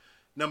 1,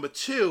 number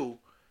 2,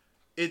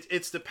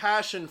 it's the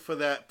passion for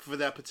that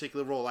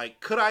particular role. Like,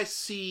 could I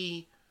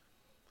see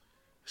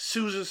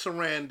Susan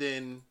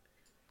Sarandon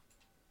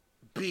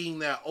being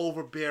that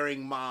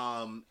overbearing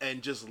mom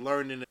and just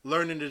learning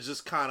to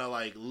just kind of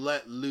like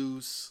let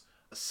loose?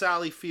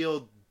 Sally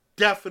Field,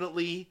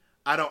 definitely.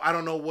 I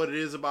don't know what it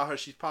is about her.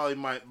 She's probably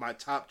my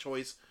top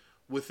choice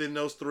within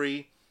those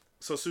 3.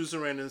 So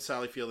Susan Sarandon,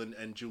 Sally Field,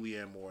 and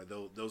Julianne Moore.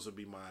 Those would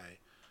be my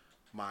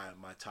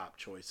top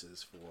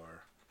choices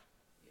for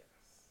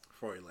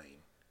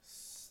Elaine.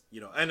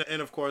 You know,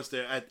 and of course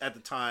they're at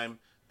the time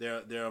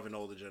they're of an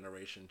older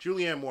generation.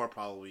 Julianne Moore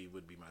probably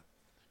would be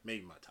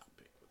maybe my top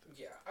pick with it.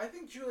 Yeah, I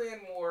think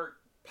Julianne Moore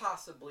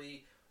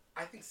possibly.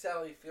 I think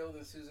Sally Field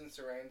and Susan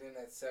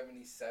Sarandon at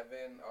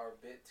 77 are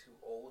a bit too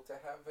old to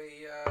have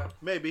a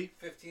maybe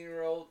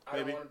 15-year-old. I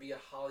don't want to be a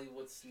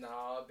Hollywood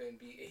snob and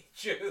be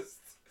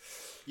ageist.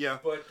 Yeah.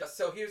 But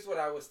so here's what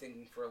I was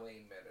thinking for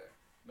Elaine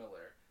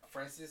Miller.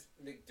 Frances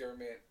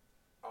McDermott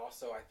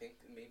also, I think,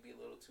 maybe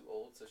a little too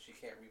old, so she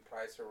can't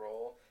reprise her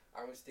role.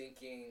 I was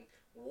thinking,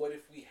 what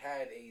if we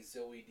had a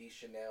Zoe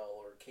Deschanel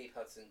or Kate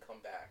Hudson come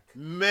back?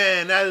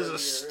 Man, that is a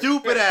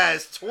stupid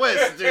ass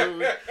twist,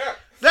 dude.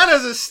 That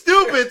is a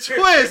stupid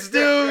twist,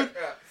 dude.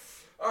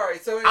 All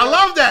right, so I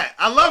love that.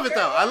 I love it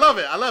though. I love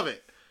it. I love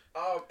it.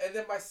 And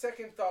then my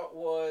second thought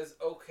was,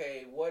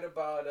 okay, what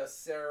about a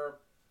Sarah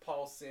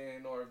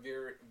Paulson or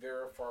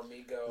Vera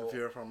Farmiga?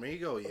 Vera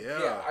Farmiga,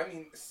 yeah. Yeah, I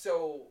mean,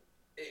 so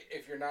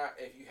if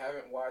you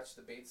haven't watched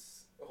The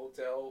Bates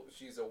Hotel,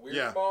 she's a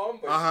weird mom,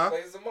 but she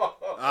plays a mom.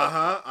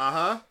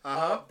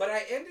 But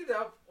I ended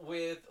up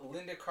with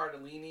Linda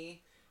Cardellini,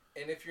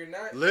 and if you're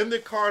not... Linda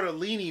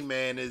Cardellini,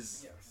 man,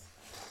 is... Yes.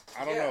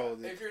 I don't know.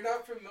 If you're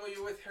not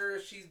familiar with her,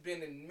 she's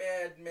been in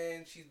Mad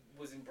Men. She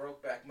was in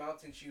Brokeback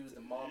Mountain. She was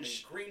the mom in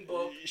Green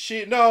Book.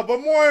 But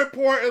more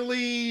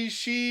importantly,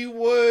 she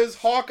was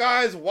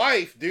Hawkeye's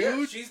wife, dude.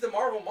 Yeah, she's the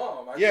Marvel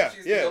mom. I think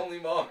she's the only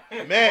mom.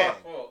 Man.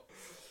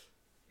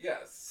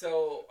 Yes,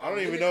 so... I don't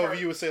even know if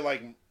you would say,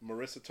 like,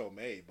 Marissa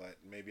Tomei, but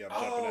maybe I'm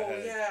jumping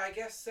ahead. Oh, yeah, I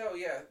guess so,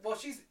 yeah. Well,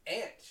 she's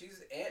Aunt.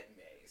 She's Aunt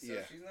May, so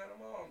she's not a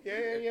mom.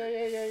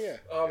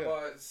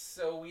 Yeah.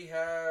 So we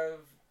have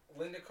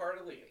Linda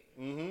Cardellini.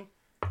 Mm-hmm.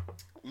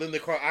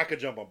 I could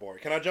jump on board.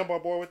 Can I jump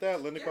on board with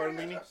that? Linda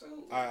Cardellini?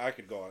 Absolutely. I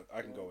could go on.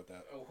 I can go with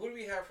that. Who do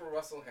we have for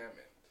Russell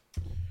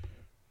Hammond?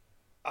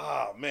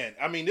 Oh, man.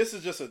 I mean, this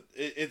is just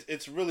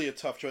it's really a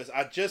tough choice.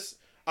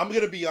 I'm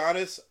going to be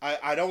honest.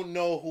 I don't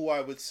know who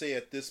I would say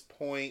at this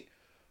point.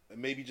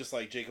 Maybe just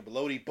like Jacob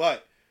Elordi.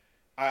 But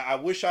I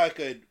wish I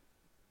could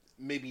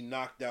maybe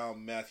knock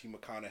down Matthew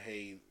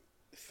McConaughey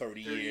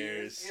 30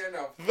 years.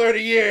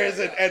 30 years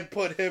and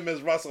put him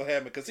as Russell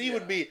Hammond. Because he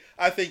would be,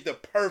 I think, the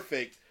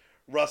perfect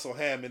Russell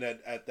Hammond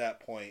at that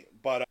point.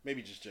 But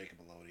maybe just Jacob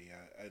Elordi.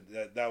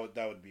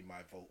 That would be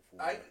my vote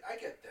for I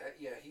get that.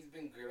 Yeah, he's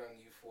been good on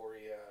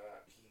Euphoria.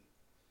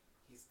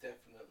 He's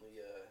definitely...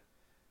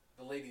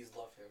 the ladies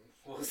love him.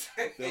 We'll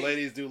say. The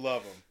ladies do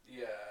love him.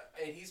 Yeah,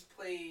 and he's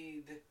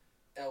played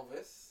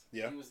Elvis.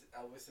 Yeah. He was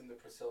Elvis in the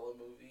Priscilla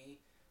movie.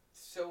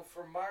 So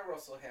for my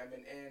Russell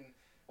Hammond, and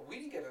we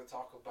didn't get to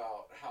talk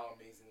about how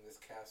amazing this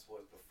cast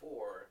was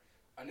before.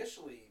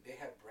 Initially, they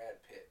had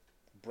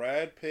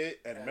Brad Pitt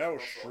and Meryl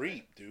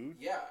Streep, dude.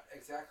 Yeah,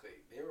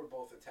 exactly. They were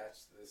both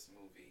attached to this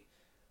movie.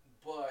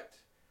 But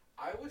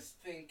I was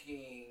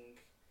thinking,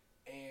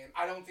 and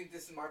I don't think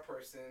this is my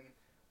person,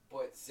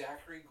 but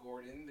Zachary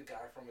Gordon, the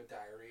guy from A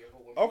Diary of a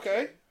Wimpy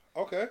Kid.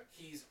 Okay.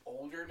 He's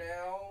older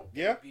now.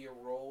 Yeah. It would be a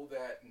role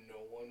that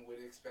no one would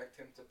expect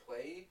him to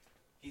play.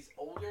 He's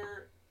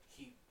older.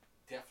 He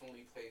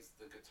definitely plays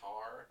the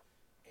guitar.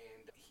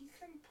 And he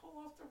can pull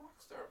off the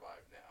rock star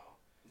vibe now.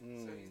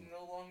 So he's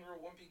no longer a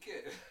wimpy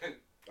kid.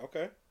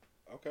 Okay.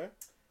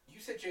 You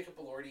said Jacob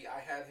Elordi. I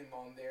had him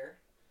on there.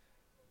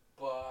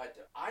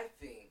 But I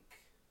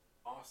think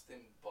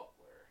Austin Butler.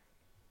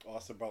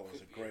 Austin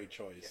Butler's a great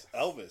choice. Yes.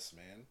 Elvis,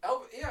 man.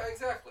 Yeah,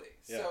 exactly.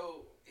 Yeah.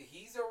 So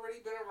he's already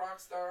been a rock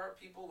star.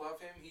 People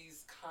love him.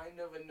 He's kind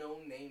of a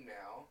known name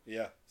now.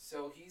 Yeah.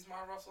 So he's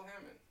my Russell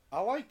Hammond.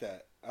 I like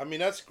that. I mean,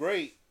 that's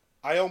great.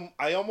 I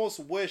almost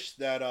wish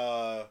that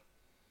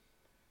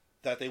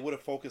that they would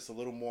have focused a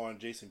little more on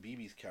Jason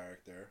Beebe's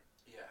character.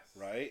 Yes.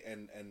 Right?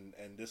 And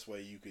this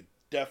way you could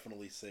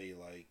definitely say,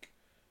 like,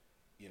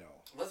 you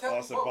know, let's have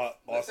Austin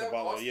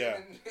Butler, yeah.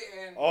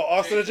 And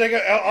Austin and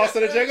Jacob.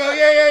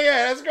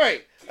 Yeah. That's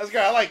great.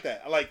 I like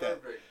that.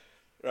 Perfect.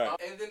 Right.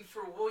 And then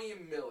for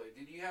William Miller,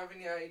 did you have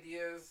any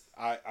ideas?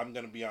 I'm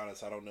gonna be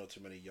honest. I don't know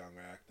too many young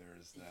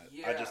actors that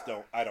I just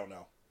don't. I don't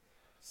know.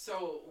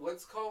 So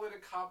let's call it a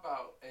cop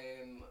out,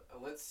 and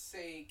let's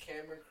say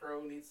Cameron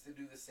Crowe needs to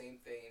do the same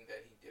thing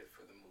that he did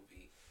for the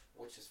movie,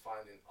 which is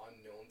find an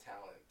unknown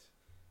talent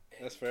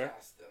and That's fair.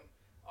 Cast them.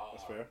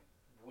 That's fair.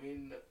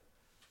 When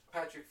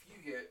Patrick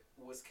Fugit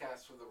was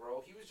cast for the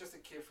role, he was just a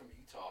kid from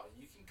Utah.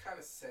 You can kind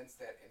of sense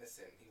that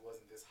innocent. He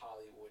wasn't this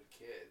Hollywood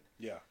kid.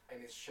 Yeah.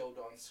 And it showed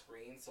on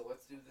screen. So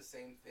let's do the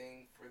same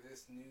thing for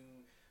this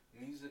new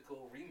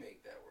musical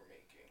remake that we're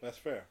making. That's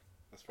fair.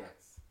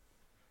 Nice.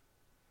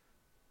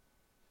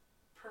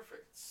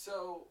 Perfect.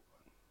 So,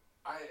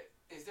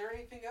 is there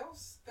anything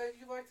else that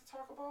you'd like to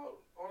talk about?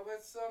 Or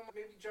let's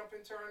maybe jump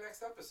into our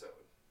next episode.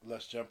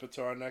 Let's jump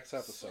into our next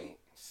episode. Sweet.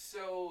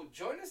 So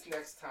join us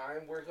next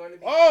time. We're going to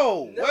be.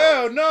 No.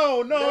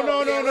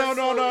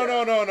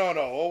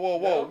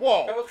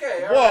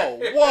 Okay.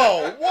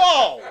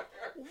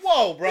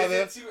 Whoa, brother.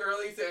 Is it too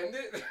early to end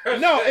it?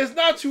 No, it's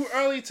not too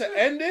early to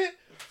end it,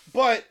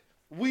 but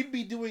we'd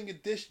be doing a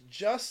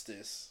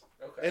disjustice,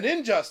 an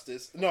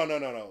injustice. No.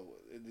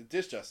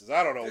 Disjustice.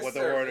 I don't know what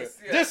the word is.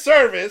 Yeah.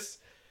 Disservice.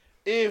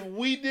 If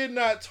we did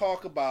not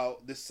talk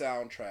about the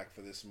soundtrack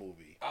for this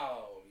movie.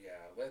 Oh yeah,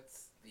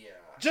 let's. Yeah.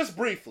 Just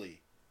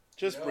briefly.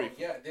 Briefly.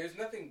 Yeah, there's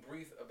nothing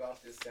brief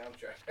about this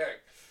soundtrack.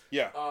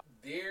 Yeah.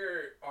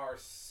 There are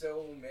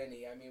so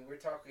many. I mean, we're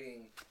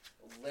talking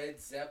Led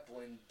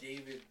Zeppelin,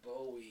 David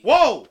Bowie.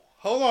 Whoa!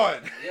 Hold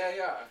on.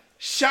 Yeah.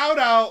 Shout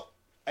out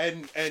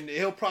and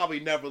he'll probably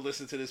never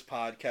listen to this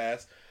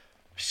podcast.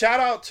 Shout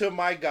out to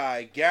my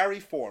guy Gary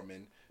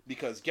Foreman,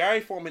 because Gary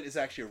Foreman is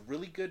actually a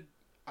really good.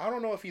 I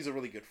don't know if he's a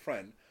really good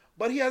friend,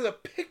 but he has a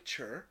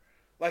picture,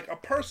 like a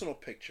personal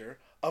picture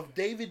of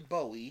David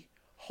Bowie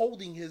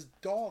holding his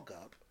dog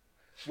up,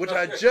 which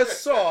I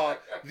just saw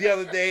the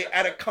other day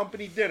at a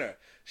company dinner.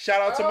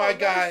 Shout out to my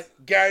guy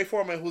Gary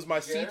Foreman, who's my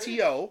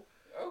CTO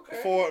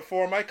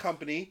for my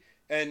company.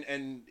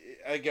 And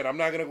again, I'm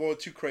not gonna go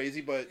too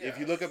crazy, but if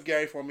you look up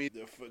Gary Foreman,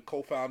 the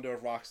co-founder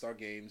of Rockstar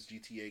Games,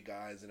 GTA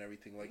guys, and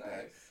everything like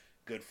that,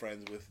 good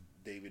friends with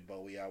David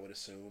Bowie, I would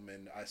assume.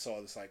 And I saw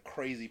this like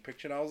crazy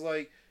picture, and I was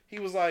like, he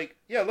was like,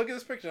 yeah, look at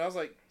this picture. And I was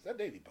like, is that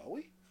David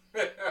Bowie?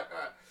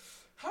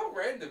 How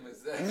random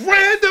is that?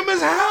 Random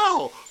as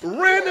hell.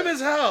 Random as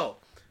hell.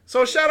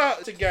 So shout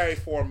out to Gary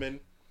Foreman.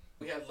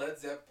 We had Led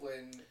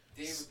Zeppelin,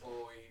 David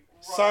Bowie,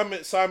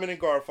 Simon and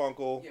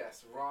Garfunkel.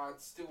 Yes, Rod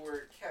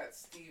Stewart, Cat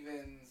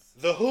Stevens.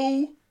 The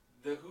Who.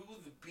 The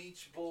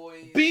Beach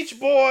Boys. Beach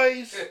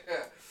Boys.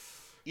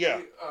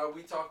 Yeah.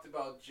 We talked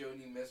about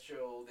Joni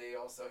Mitchell. They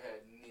also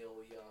had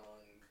Neil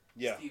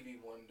Young, Stevie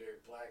Wonder,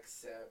 Black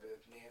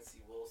Sabbath,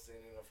 Nancy Wilson,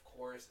 and of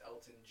course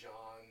Elton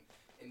John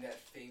in that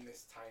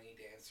famous Tiny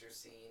Dancer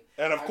scene.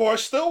 And of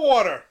course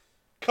Stillwater.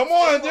 Come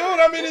on, dude.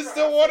 I mean, it's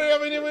Stillwater. I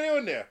mean, we're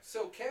in there.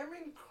 So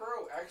Cameron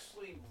Crowe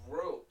actually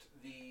wrote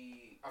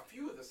a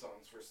few of the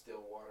songs for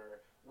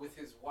Stillwater with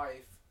his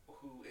wife,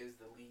 who is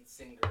the lead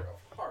singer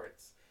of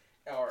Hearts,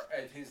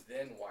 and his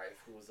then wife,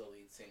 who was the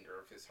lead singer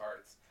of his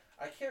Hearts.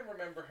 I can't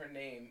remember her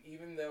name,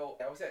 even though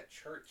I was at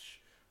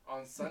church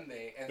on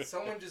Sunday, and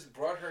someone just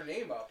brought her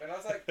name up, and I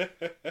was like,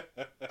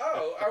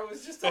 oh, I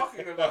was just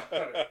talking about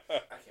her.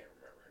 I can't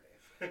remember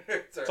her name.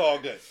 It's all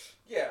good.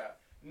 Yeah.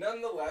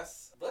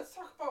 Nonetheless, let's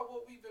talk about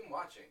what we've been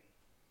watching.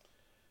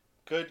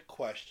 Good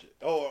question.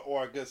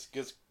 Or I guess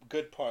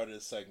good part of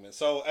the segment.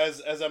 So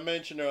as I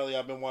mentioned earlier,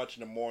 I've been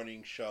watching a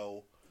morning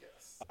show.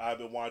 Yes. I've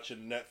been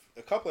watching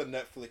a couple of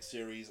Netflix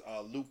series.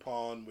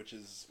 Lupin, which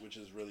is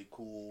really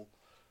cool.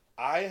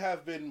 I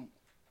have been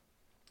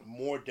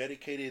more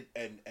dedicated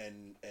and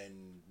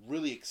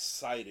really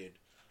excited.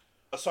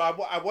 So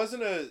I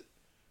wasn't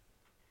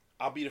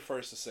I'll be the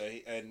first to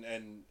say,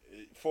 and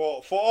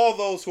for all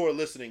those who are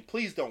listening,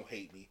 please don't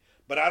hate me,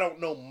 but I don't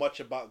know much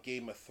about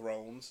Game of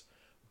Thrones,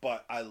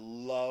 but I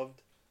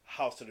loved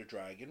House of the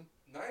Dragon.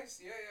 Nice,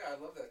 yeah, I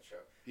love that show.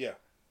 Yeah,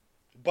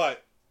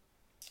 but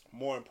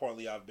more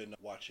importantly, I've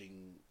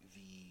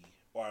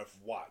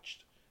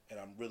watched, and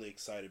I'm really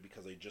excited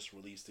because they just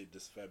released it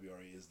this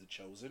February, is The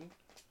Chosen.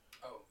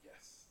 Oh,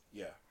 yes.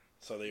 Yeah,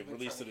 so they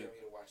released it.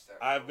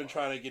 I've been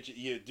trying to get you,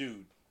 yeah,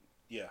 dude,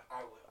 yeah.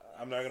 I will.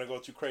 I'm not going to go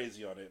too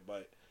crazy on it,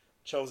 but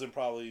Chosen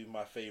probably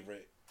my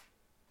favorite.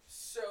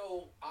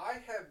 So, I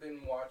have been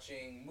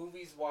watching,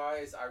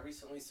 movies-wise, I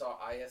recently saw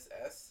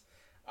ISS.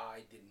 I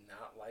did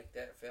not like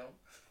that film.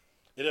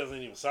 It doesn't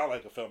even sound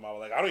like a film. I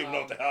was like, I don't even know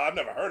what the hell. I've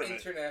never heard of it.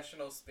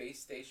 International Space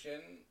Station.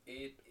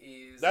 It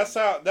is... That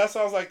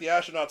sounds like the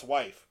astronaut's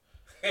wife.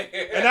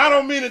 And I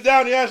don't mean to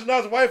down the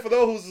astronaut's wife for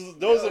those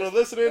that are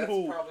listening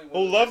who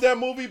love that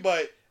movie,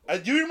 but...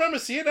 do you remember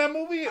seeing that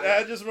movie?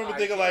 I just remember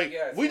thinking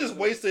we just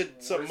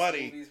wasted some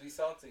money. Movies we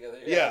saw together.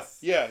 Yes.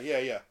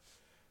 Yeah.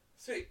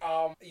 Sweet.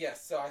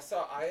 Yes. So I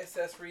saw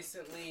ISS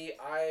recently.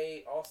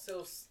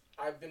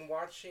 I've been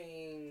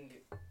watching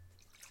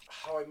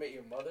How I Met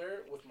Your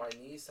Mother with my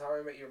niece. How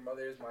I Met Your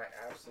Mother is my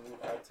absolute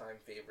all-time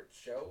favorite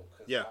show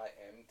because I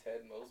am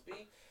Ted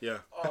Mosby. Yeah.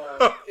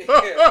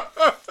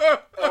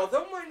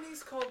 Although my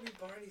niece called me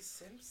Barney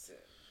Simpson,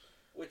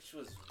 which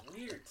was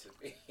weird to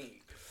me.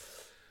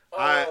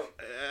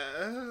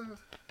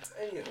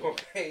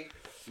 Anyway.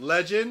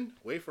 Legend.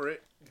 Wait for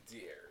it.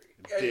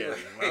 Anyway,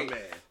 my man.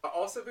 I've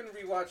also been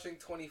rewatching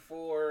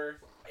 24.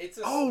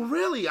 Oh,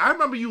 really? I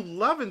remember you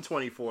loving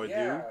 24, dude.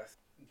 Yeah,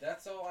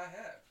 that's all I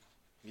have.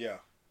 Yeah.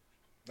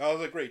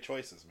 Those are great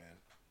choices, man.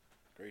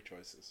 Great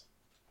choices.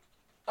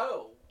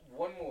 Oh,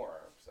 one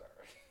more. I'm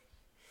sorry.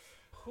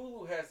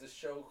 Hulu has a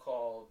show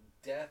called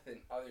Death and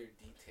Other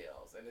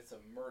Details, and it's a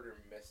murder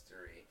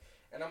mystery.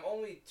 And I'm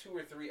only 2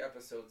 or 3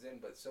 episodes in,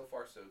 but so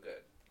far so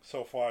good.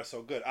 So far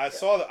so good. I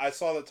saw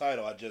the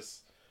title.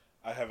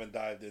 I haven't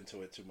dived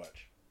into it too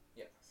much.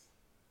 Yes.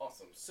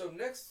 Awesome. So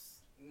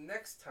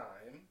next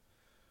time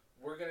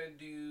we're gonna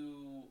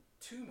do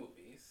 2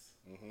 movies,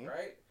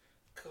 right?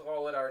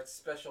 Call it our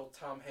special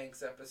Tom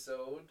Hanks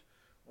episode,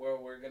 where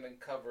we're gonna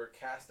cover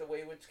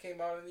Castaway, which came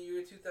out in the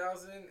year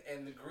 2000,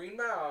 and The Green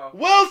Mile.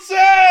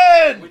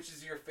 Wilson! Which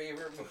is your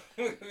favorite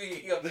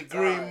movie of the time. The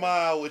Green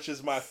Mile, which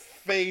is my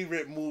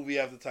favorite movie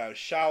of the time.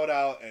 Shout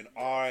out and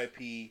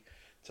R.I.P.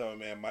 to my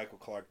man Michael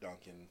Clark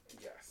Duncan.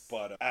 Yes.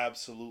 But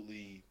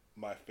absolutely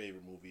my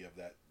favorite movie of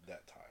that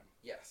time.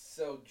 Yes.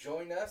 So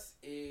join us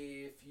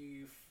if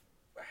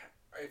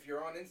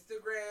you're on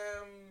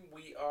Instagram.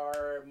 We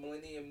are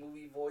Millienium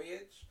Movie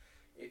Voyage.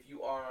 If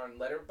you are on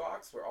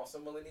Letterboxd, we're also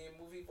Millienium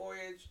Movie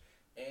Voyage.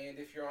 And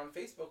if you're on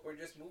Facebook, we're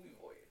just Movie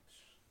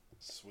Voyage.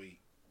 Sweet.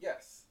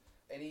 Yes.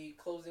 Any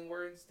closing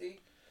words, D?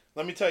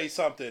 Let me tell you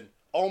something.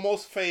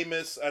 Almost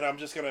Famous, and I'm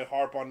just going to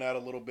harp on that a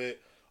little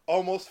bit.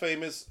 Almost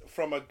Famous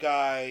from a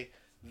guy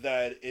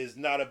that is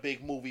not a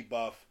big movie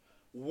buff.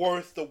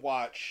 Worth the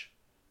watch.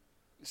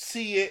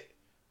 See it.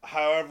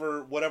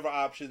 However, whatever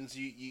options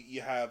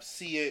you have,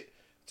 see it.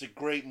 It's a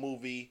great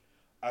movie.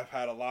 I've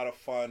had a lot of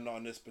fun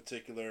on this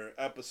particular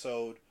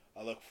episode.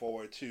 I look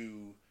forward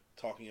to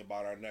talking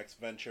about our next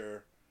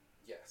venture.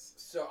 Yes.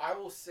 So I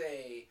will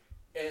say,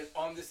 and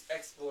on this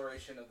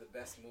exploration of the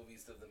best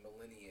movies of the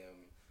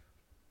millennium,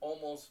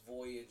 Almost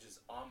Voyage is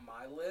on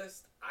my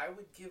list. I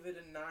would give it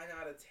a 9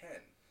 out of 10.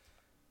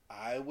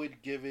 I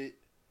would give it,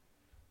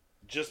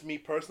 just me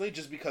personally,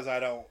 just because I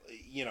don't,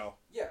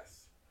 Yes.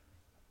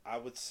 I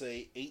would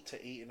say 8 to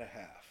 8.5.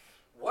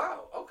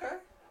 Wow. Okay.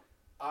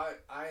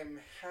 I'm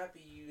happy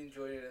you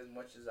enjoyed it as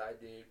much as I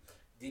did.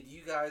 Did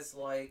you guys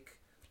like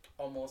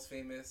Almost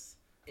Famous?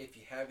 If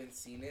you haven't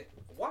seen it,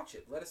 watch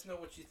it. Let us know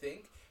what you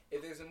think.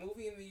 If there's a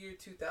movie in the year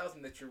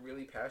 2000 that you're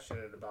really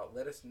passionate about,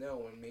 let us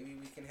know, and maybe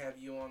we can have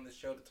you on the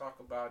show to talk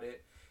about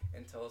it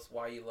and tell us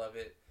why you love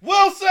it.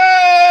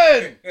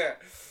 Wilson! Yeah.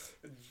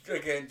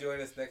 Again,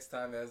 join us next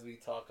time as we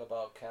talk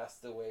about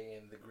Castaway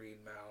and the Green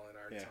Mile in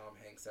our Tom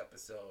Hanks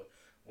episode.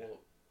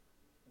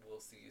 We'll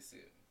see you soon.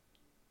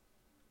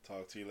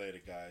 Talk to you later,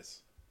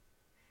 guys.